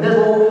were in the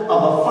middle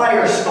of a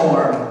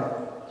firestorm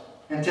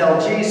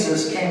until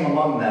Jesus came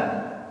among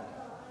them,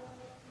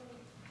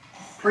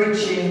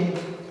 preaching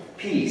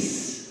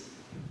peace,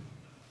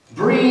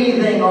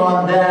 breathing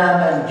on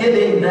them and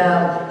giving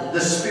them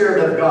the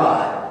Spirit of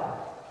God.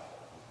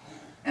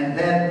 And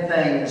then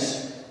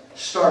things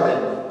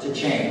started to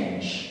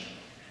change.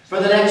 For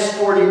the next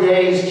 40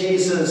 days,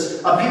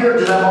 Jesus appeared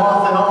to them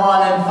off and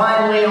on, and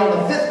finally on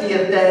the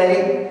 50th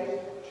day,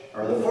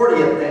 or the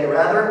 40th day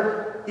rather,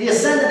 he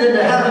ascended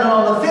into heaven, and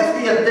on the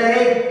 50th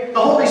day, the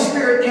Holy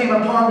Spirit came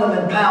upon them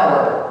in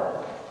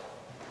power.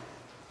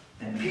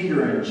 And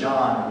Peter and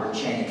John were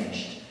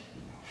changed.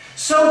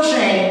 So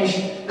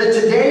changed that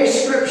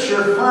today's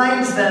scripture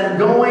finds them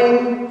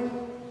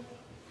going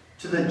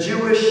to the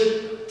Jewish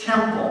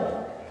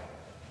temple,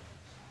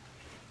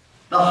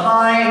 the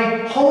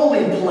high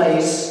holy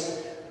place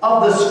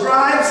of the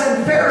scribes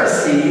and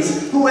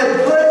Pharisees who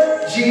had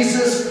put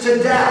Jesus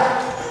to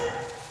death.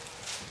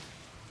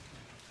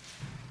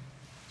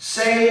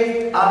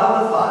 Saved out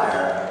of the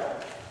fire,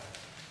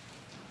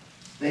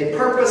 they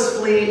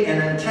purposefully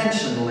and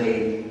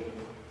intentionally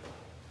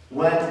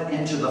went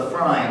into the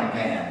frying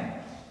pan.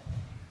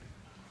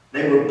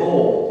 They were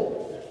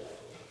bold,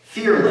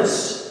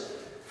 fearless,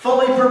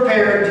 fully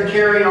prepared to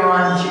carry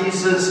on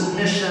Jesus'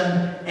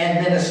 mission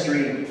and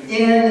ministry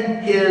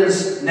in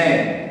his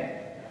name.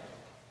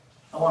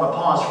 I want to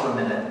pause for a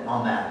minute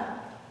on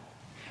that.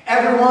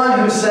 Everyone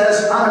who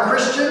says, "I'm a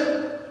Christian,"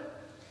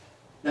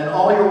 then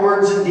all your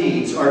words and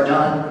deeds are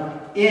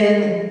done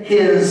in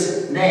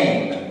his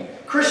name.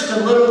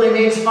 Christian literally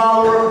means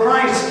follower of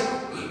Christ.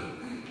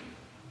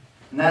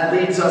 And that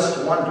leads us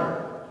to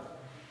wonder,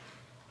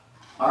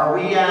 are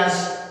we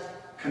as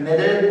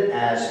committed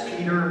as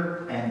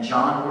Peter and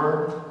John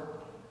were?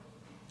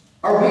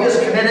 Are we as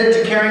committed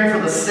to caring for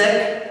the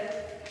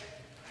sick,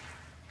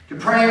 to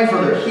praying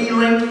for their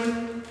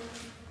healing?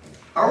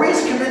 Are we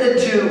as committed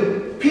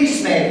to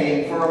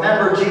peacemaking? For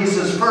remember,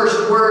 Jesus'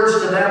 first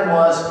words to them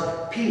was,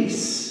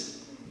 "Peace.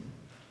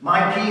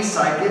 My peace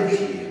I give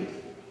to you."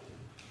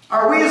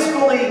 Are we as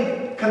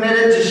fully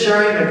committed to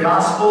sharing the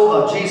gospel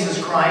of Jesus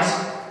Christ?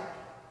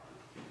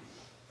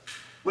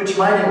 which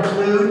might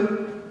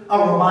include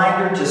a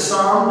reminder to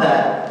some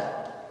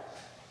that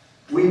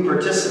we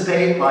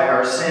participate by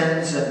our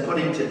sins in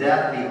putting to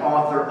death the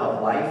author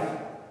of life?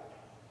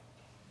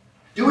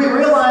 Do we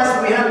realize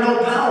that we have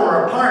no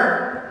power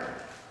apart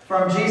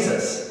from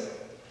Jesus,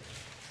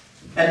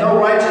 and no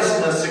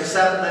righteousness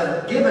except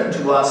that given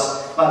to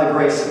us by the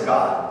grace of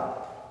God?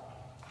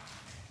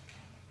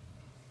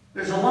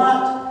 There's a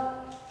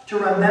lot to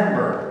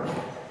remember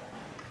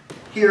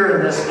here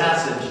in this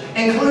passage,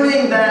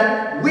 including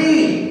that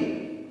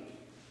we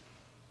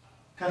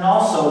can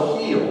also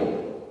heal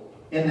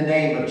in the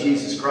name of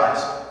Jesus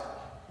Christ.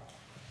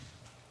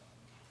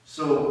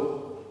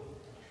 So,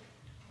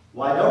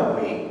 why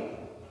don't we?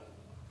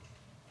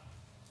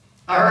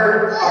 I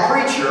heard a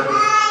preacher,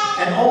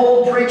 an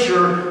old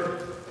preacher,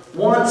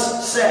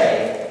 once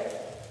say,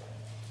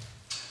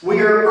 "We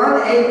are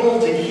unable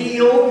to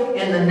heal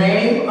in the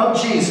name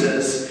of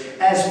Jesus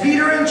as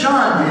Peter and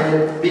John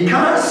did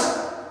because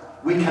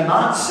we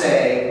cannot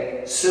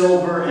say,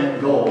 'Silver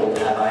and gold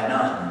have I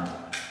none.'"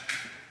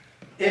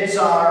 It's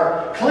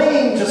our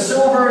clinging to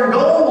silver and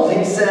gold,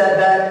 he said,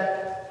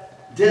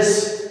 that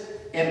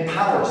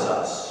disempowers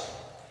us.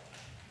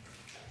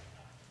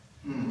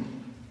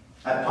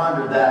 I've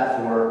pondered that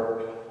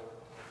for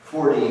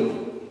 40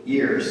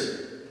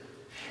 years.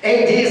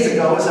 8 days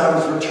ago, as I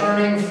was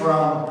returning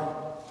from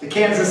the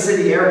Kansas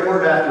City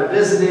airport after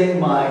visiting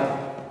my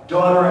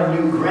daughter and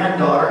new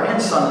granddaughter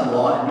and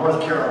son-in-law in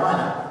North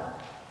Carolina,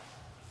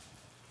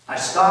 I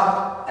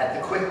stopped at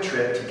the Quick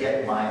Trip to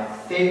get my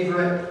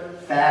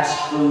favorite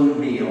fast food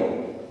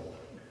meal,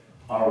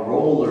 a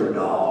roller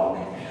dog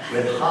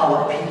with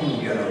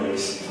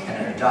jalapenos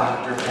and a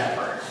Dr.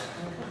 Pepper.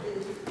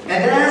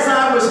 And as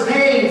I was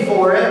paying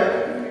for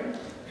it,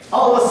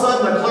 all of a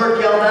sudden the clerk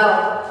yelled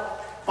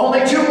out,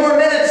 "Only 2 more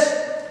minutes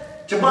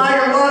to buy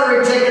your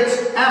lottery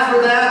tickets.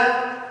 After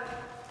that,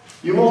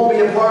 you won't be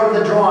a part of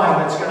the drawing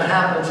that's going to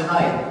happen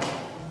tonight."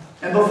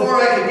 And before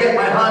I could get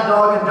my hot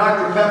dog and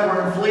Dr.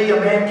 Pepper and flee,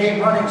 a man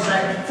came running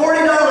saying,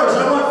 $40,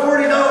 I want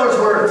 $40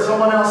 worth.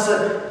 Someone else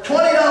said,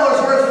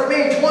 $20 worth for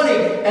me,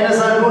 20. And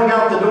as I'm going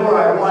out the door,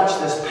 I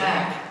watched this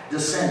pack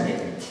descending.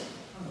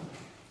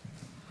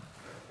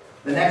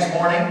 The next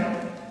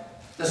morning,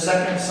 the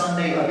second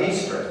Sunday of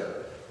Easter,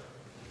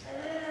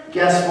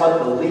 guess what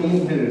the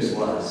lead news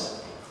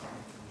was?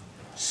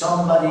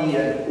 Somebody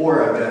in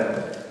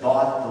Oregon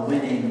bought the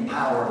winning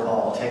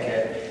Powerball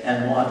ticket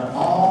and won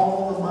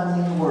all the money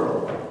in the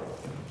world.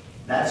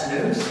 That's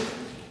news.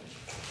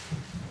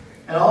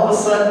 And all of a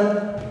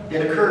sudden,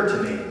 it occurred to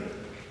me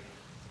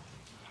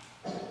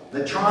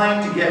that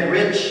trying to get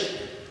rich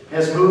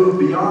has moved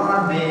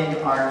beyond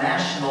being our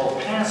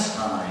national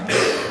pastime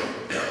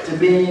to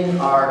being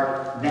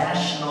our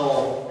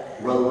national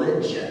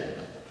religion.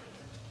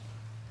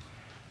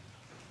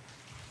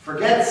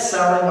 Forget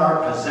selling our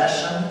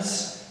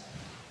possessions,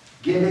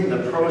 giving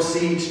the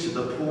proceeds to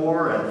the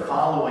poor, and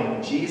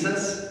following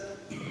Jesus.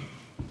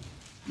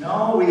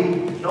 No, we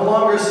no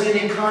longer see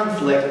any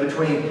conflict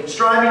between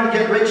striving to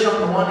get rich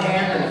on the one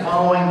hand and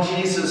following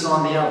Jesus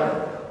on the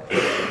other.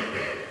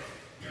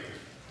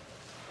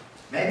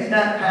 Maybe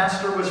that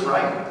pastor was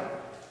right.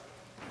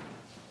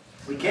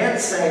 We can't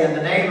say, "In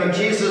the name of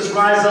Jesus,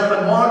 rise up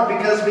and walk,"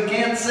 because we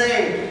can't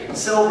say,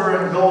 "Silver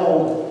and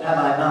gold have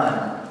I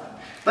none."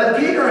 But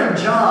Peter and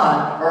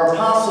John are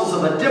apostles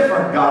of a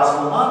different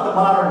gospel, not the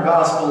modern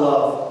gospel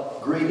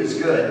of greed is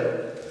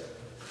good.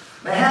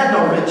 They had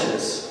no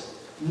riches,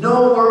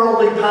 no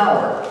worldly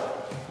power.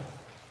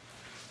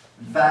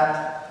 In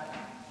fact,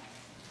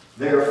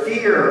 their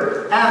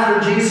fear after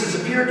Jesus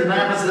appeared to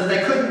them is that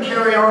they couldn't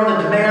carry on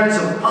the demands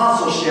of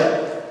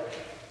apostleship.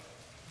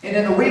 And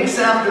in the weeks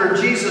after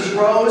Jesus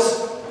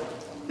rose,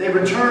 they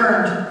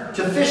returned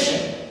to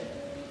fishing.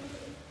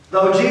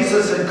 Though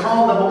Jesus had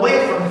called them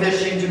away from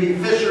fishing to be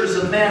fishers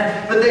of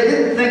men, but they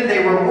didn't think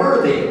they were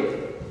worthy.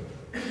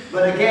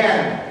 But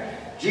again,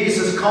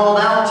 Jesus called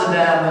out to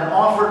them and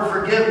offered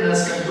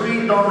forgiveness and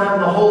breathed on them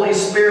the Holy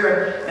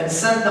Spirit and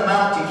sent them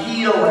out to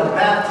heal and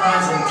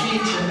baptize and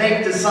teach and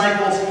make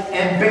disciples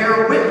and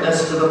bear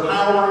witness to the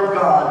power of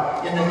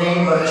God in the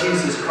name of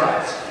Jesus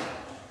Christ.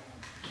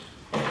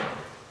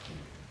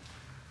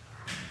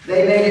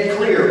 They made it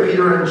clear,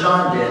 Peter and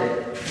John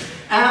did,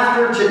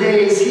 after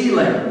today's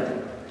healing,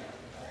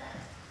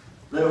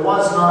 that it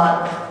was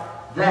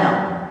not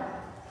them,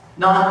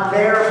 not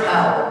their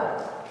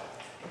power,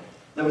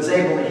 that was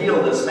able to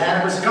heal this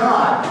man. It was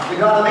God, the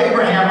God of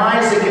Abraham,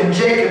 Isaac, and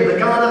Jacob, the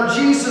God of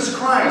Jesus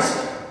Christ,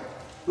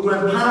 who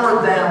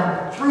empowered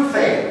them through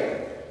faith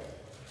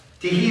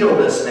to heal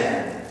this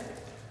man.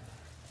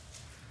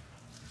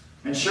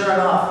 And sure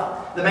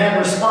enough, the man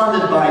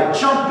responded by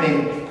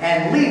jumping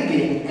and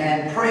leaping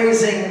and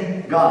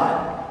praising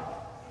God.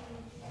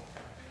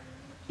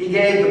 He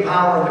gave the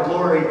power and the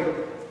glory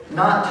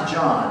not to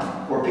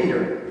John or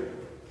Peter,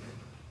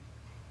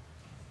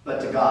 but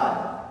to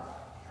God.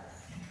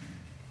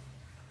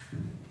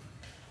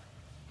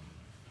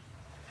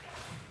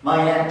 My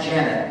Aunt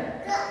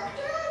Janet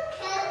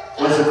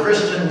was a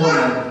Christian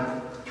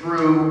woman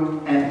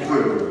through and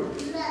through.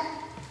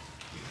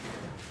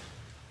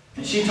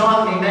 she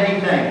taught me many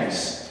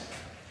things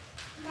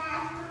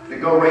that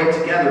go right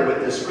together with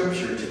this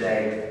scripture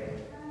today.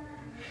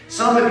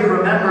 Some of you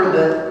remember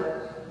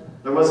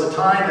that there was a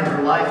time in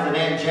her life that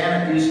Aunt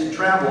Janet used to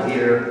travel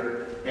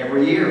here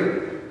every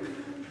year.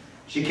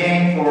 She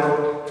came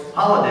for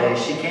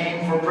holidays. She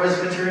came for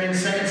Presbyterian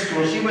Sunday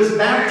School. She was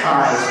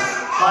baptized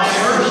by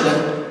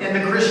immersion in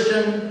the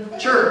Christian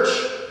church.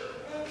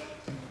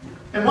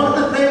 And one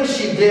of the things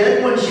she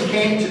did when she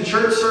came to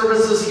church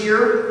services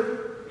here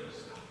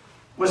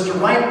was to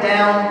write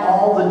down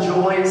all the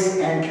joys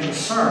and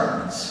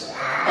concerns.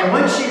 And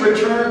when she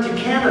returned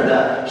to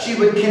Canada, she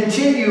would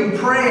continue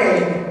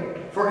praying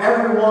for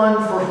everyone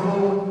for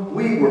whom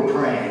we were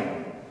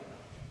praying.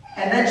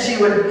 And then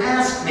she would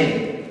ask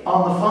me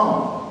on the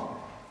phone,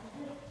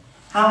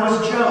 how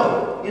was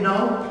Joe,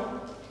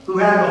 who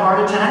had a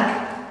heart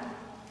attack?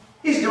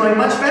 He's doing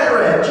much better,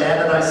 Aunt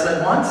Janet, I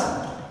said once.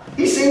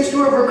 He seems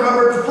to have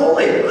recovered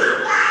fully.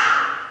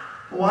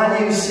 Why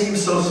do you seem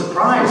so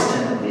surprised,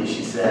 Timothy,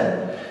 she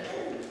said.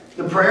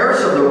 The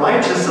prayers of the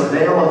righteous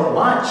availeth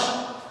much.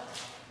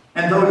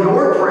 And though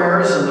your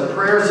prayers and the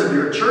prayers of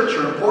your church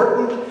are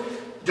important,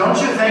 don't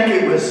you think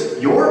it was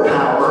your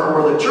power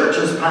or the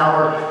church's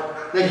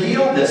power that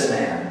healed this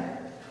man?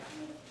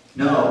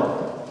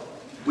 No.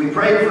 We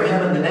prayed for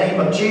him in the name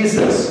of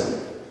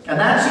Jesus. And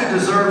that's who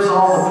deserves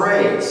all the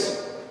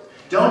praise.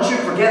 Don't you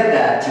forget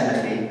that,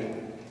 Timothy.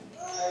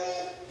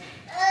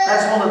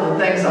 That's one of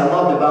the things I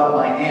loved about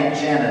my Aunt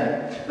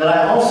Janet, that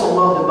I also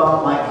loved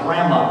about my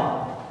grandma,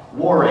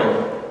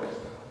 Waring,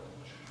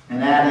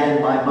 and add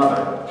in my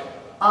mother.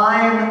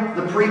 I'm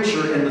the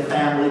preacher in the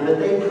family, but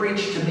they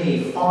preached to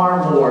me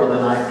far more than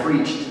I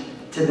preached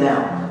to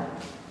them.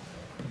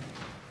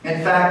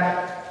 In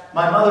fact,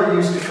 my mother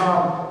used to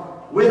come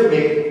with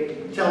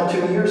me, till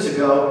 2 years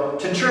ago,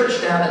 to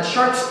church down at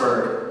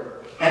Sharpsburg.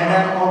 And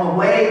then on the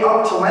way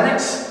up to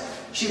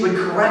Lenox, she would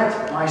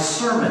correct my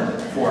sermon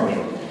for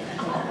me.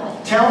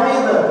 Tell me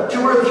the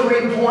 2 or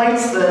 3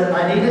 points that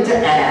I needed to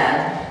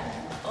add,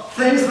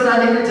 things that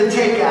I needed to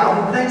take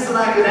out, and things that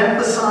I could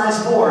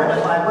emphasize more. And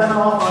if I went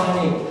off on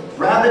any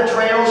rabbit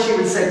trail, she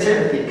would say,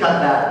 Timothy,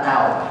 cut that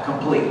out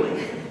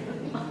completely.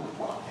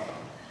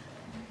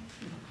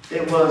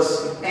 It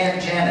was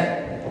Aunt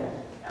Janet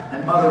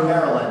and Mother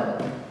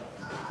Marilyn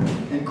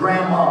and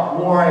Grandma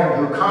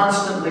Waring who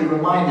constantly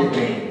reminded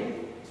me,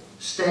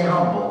 stay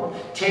humble.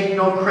 Take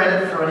no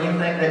credit for anything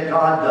that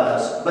God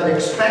does, but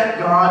expect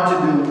God to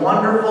do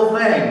wonderful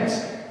things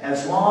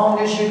as long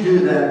as you do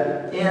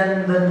them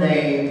in the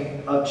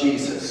name of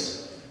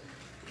Jesus.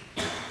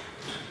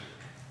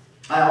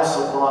 I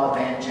also thought of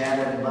Aunt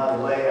Janet, and by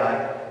the way,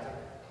 I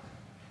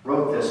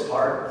wrote this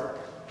part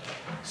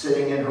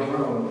sitting in her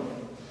room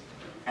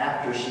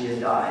after she had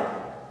died.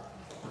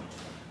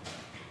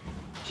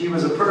 She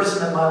was a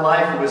person in my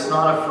life who was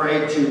not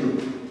afraid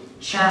to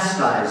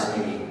chastise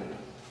me,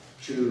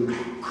 to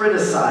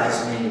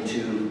criticize me,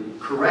 to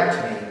correct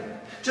me.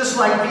 Just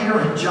like Peter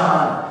and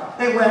John,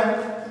 they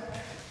went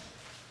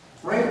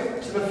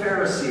right to the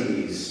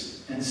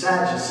Pharisees and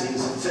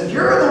Sadducees and said,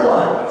 you're the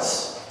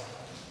ones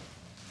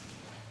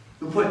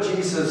who put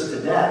Jesus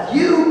to death.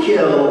 You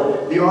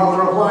killed the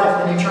author of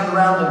life. Then he turned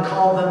around and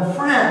called them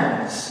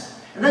friends.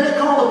 And then he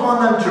called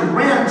upon them to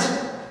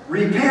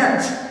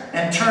repent,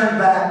 and turn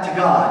back to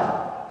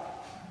God.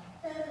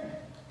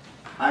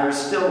 I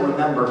still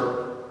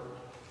remember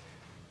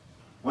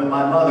when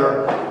my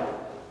mother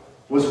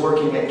was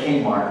working at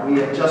Kmart. We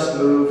had just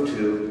moved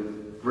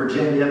to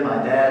Virginia.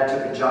 My dad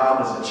took a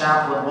job as a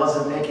chaplain,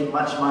 wasn't making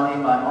much money.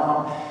 My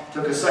mom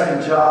took a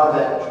second job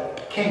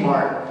at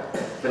Kmart,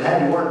 but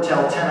had to work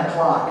till 10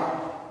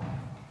 o'clock.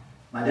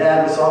 My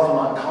dad was often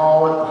on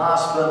call at the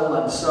hospital,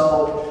 and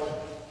so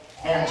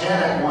Aunt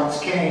Janet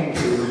once came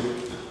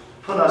to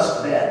put us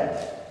to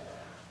bed.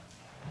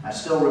 I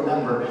still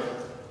remember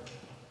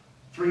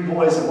 3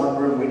 boys in one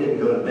room. We didn't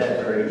go to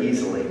bed very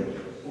easily.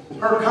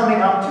 Her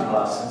coming up to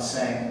us and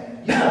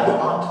saying, you all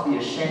ought to be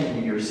ashamed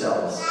of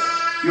yourselves.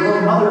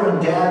 Your mother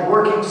and dad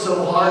working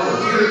so hard,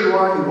 and here you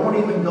are, you won't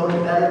even go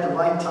to bed at the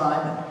right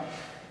time.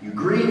 You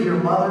grieve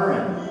your mother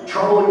and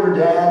trouble your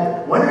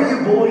dad. When are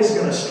you boys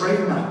going to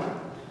straighten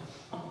up?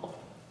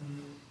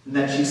 And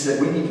then she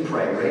said, we need to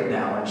pray right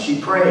now. And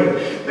she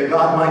prayed that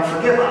God might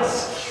forgive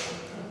us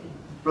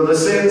for the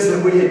sins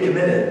that we had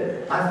committed.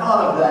 I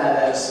thought of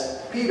that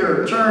as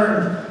Peter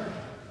turned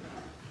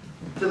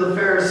to the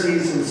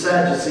Pharisees and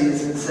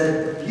Sadducees and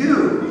said,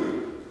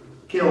 you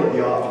killed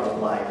the author of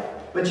life.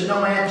 But you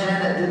know, Aunt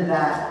Janet did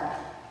that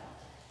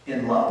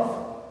in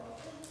love.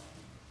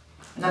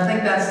 And I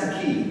think that's the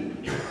key.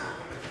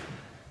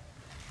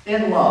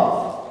 In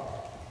love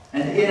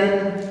and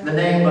in the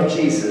name of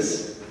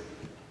Jesus.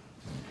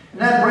 And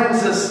that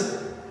brings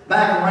us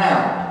back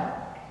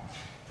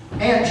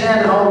around. Aunt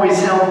Janet always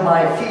held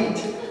my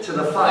feet to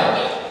the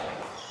fire.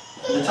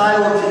 The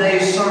title of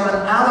today's sermon,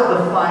 Out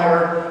of the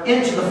Fire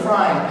into the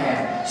Frying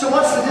Pan. So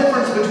what's the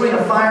difference between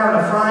a fire and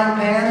a frying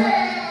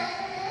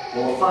pan?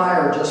 Well, a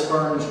fire just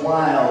burns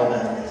wild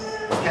and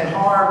can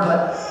harm,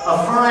 but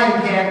a frying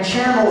pan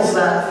channels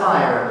that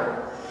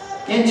fire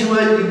Into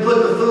it you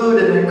put the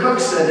food and it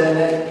cooks it and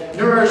it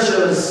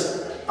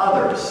nourishes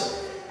others.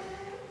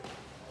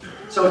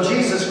 So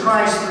Jesus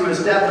Christ, through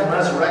his death and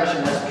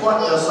resurrection, has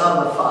plucked us out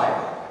of the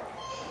fire.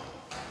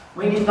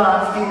 We need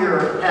not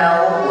fear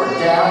hell or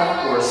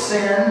death or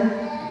sin.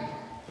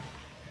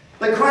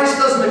 But Christ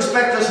doesn't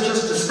expect us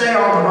just to stay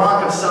on the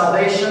rock of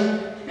salvation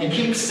and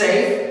keep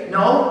safe.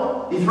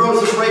 No, he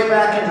throws us right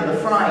back into the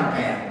frying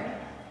pan.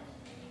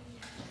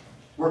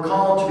 We're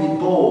called to be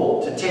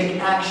bold, to take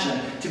action,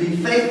 to be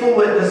faithful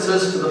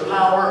witnesses to the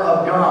power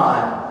of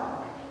God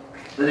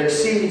that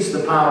exceeds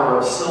the power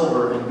of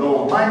silver and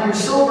gold. Mind you,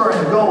 silver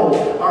and gold,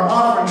 our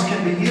offerings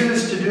can be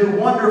used to do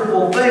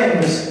wonderful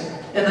things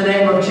in the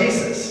name of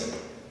Jesus.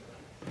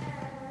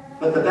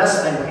 But the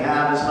best thing we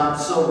have is not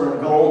silver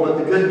and gold, but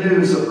the good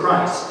news of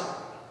Christ,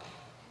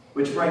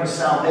 which brings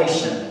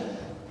salvation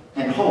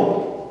and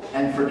hope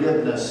and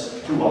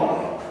forgiveness to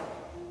all.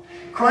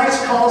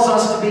 Christ calls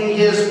us to be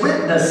his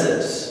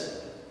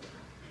witnesses.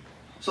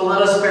 So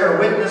let us bear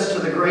witness to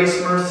the grace,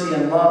 mercy,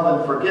 and love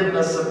and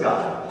forgiveness of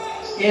God.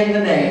 In the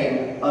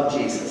name of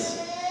Jesus.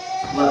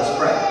 Let us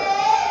pray.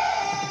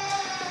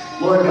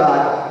 Lord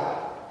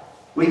God,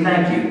 we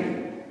thank you.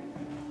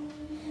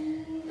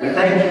 We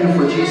thank you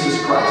for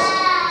Jesus Christ.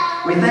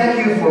 We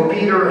thank you for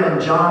Peter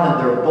and John and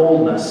their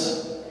boldness.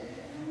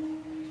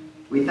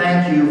 We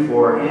thank you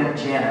for Aunt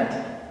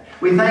Janet.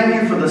 We thank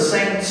you for the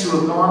saints who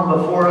have gone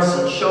before us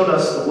and showed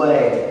us the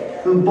way,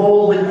 who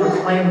boldly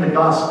proclaim the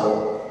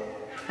gospel.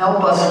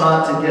 Help us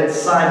not to get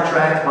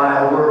sidetracked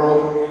by a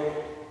world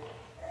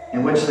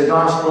in which the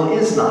gospel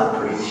is not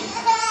preached.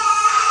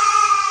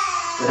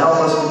 But help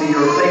us to be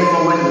your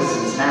faithful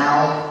witnesses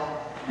now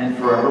and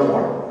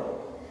forevermore.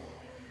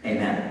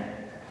 Amen.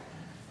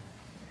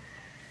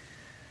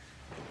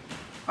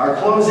 Our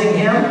closing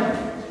hymn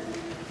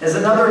is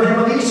another hymn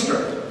of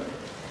Easter.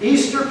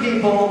 Easter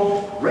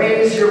people,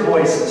 raise your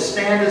voices.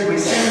 Stand as we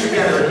sing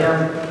together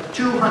hymn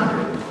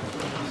 200.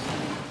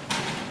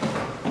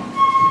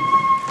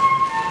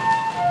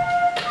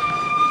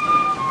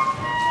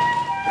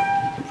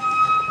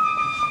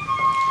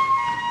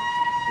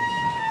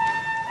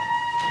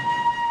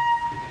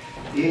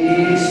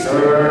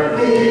 Easter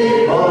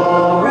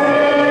people,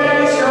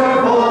 raise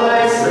your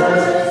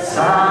voices.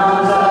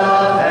 Sounds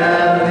of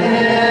heaven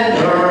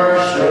in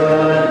earth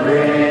should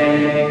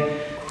ring.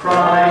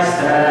 Christ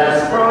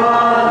has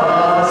brought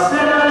us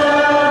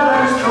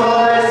heaven's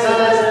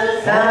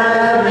choices.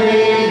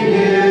 Heavenly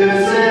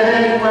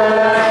music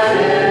let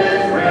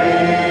it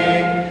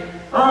ring.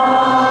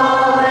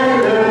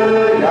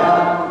 Alleluia,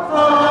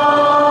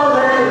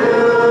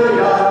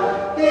 alleluia.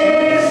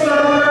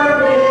 Easter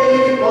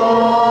people.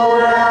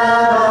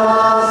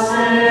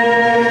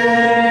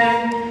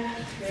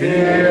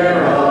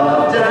 Fear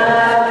of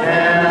death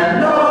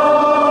can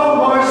no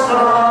more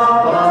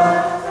stop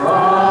us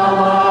from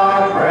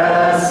our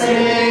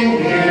pressing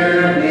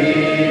here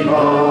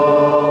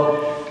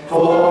below.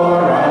 For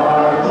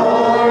our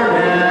Lord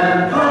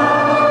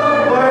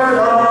empowered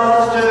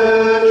us to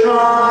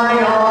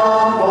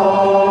triumph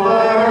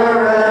over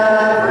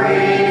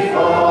every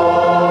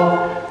foe.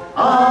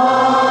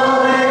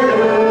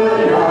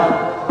 Alleluia,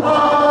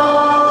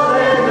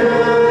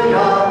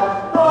 alleluia,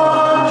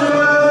 unto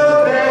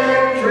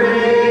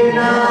victory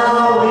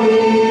now we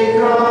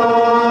go.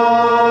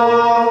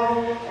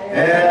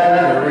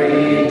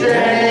 Every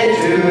day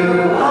to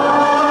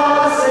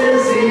us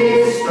is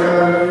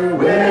Easter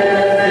with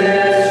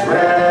its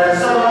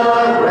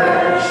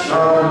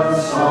resurrection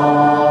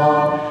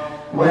song.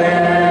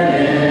 When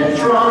in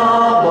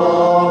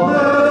trouble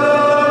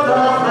move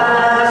the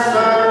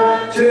faster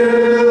to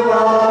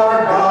our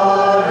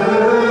God who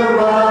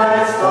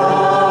rights the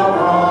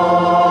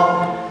wrong.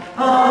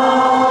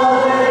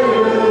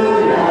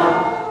 Alleluia,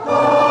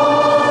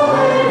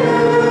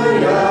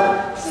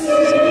 alleluia,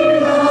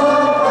 sing the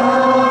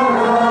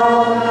power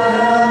of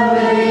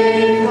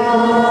heavenly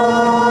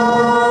come.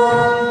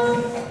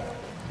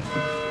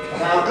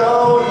 Now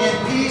go in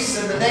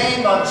peace in the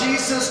name of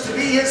Jesus to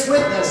be his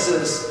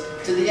witnesses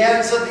to the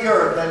ends of the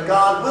earth, and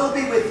God will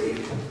be with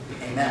you.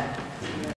 Amen.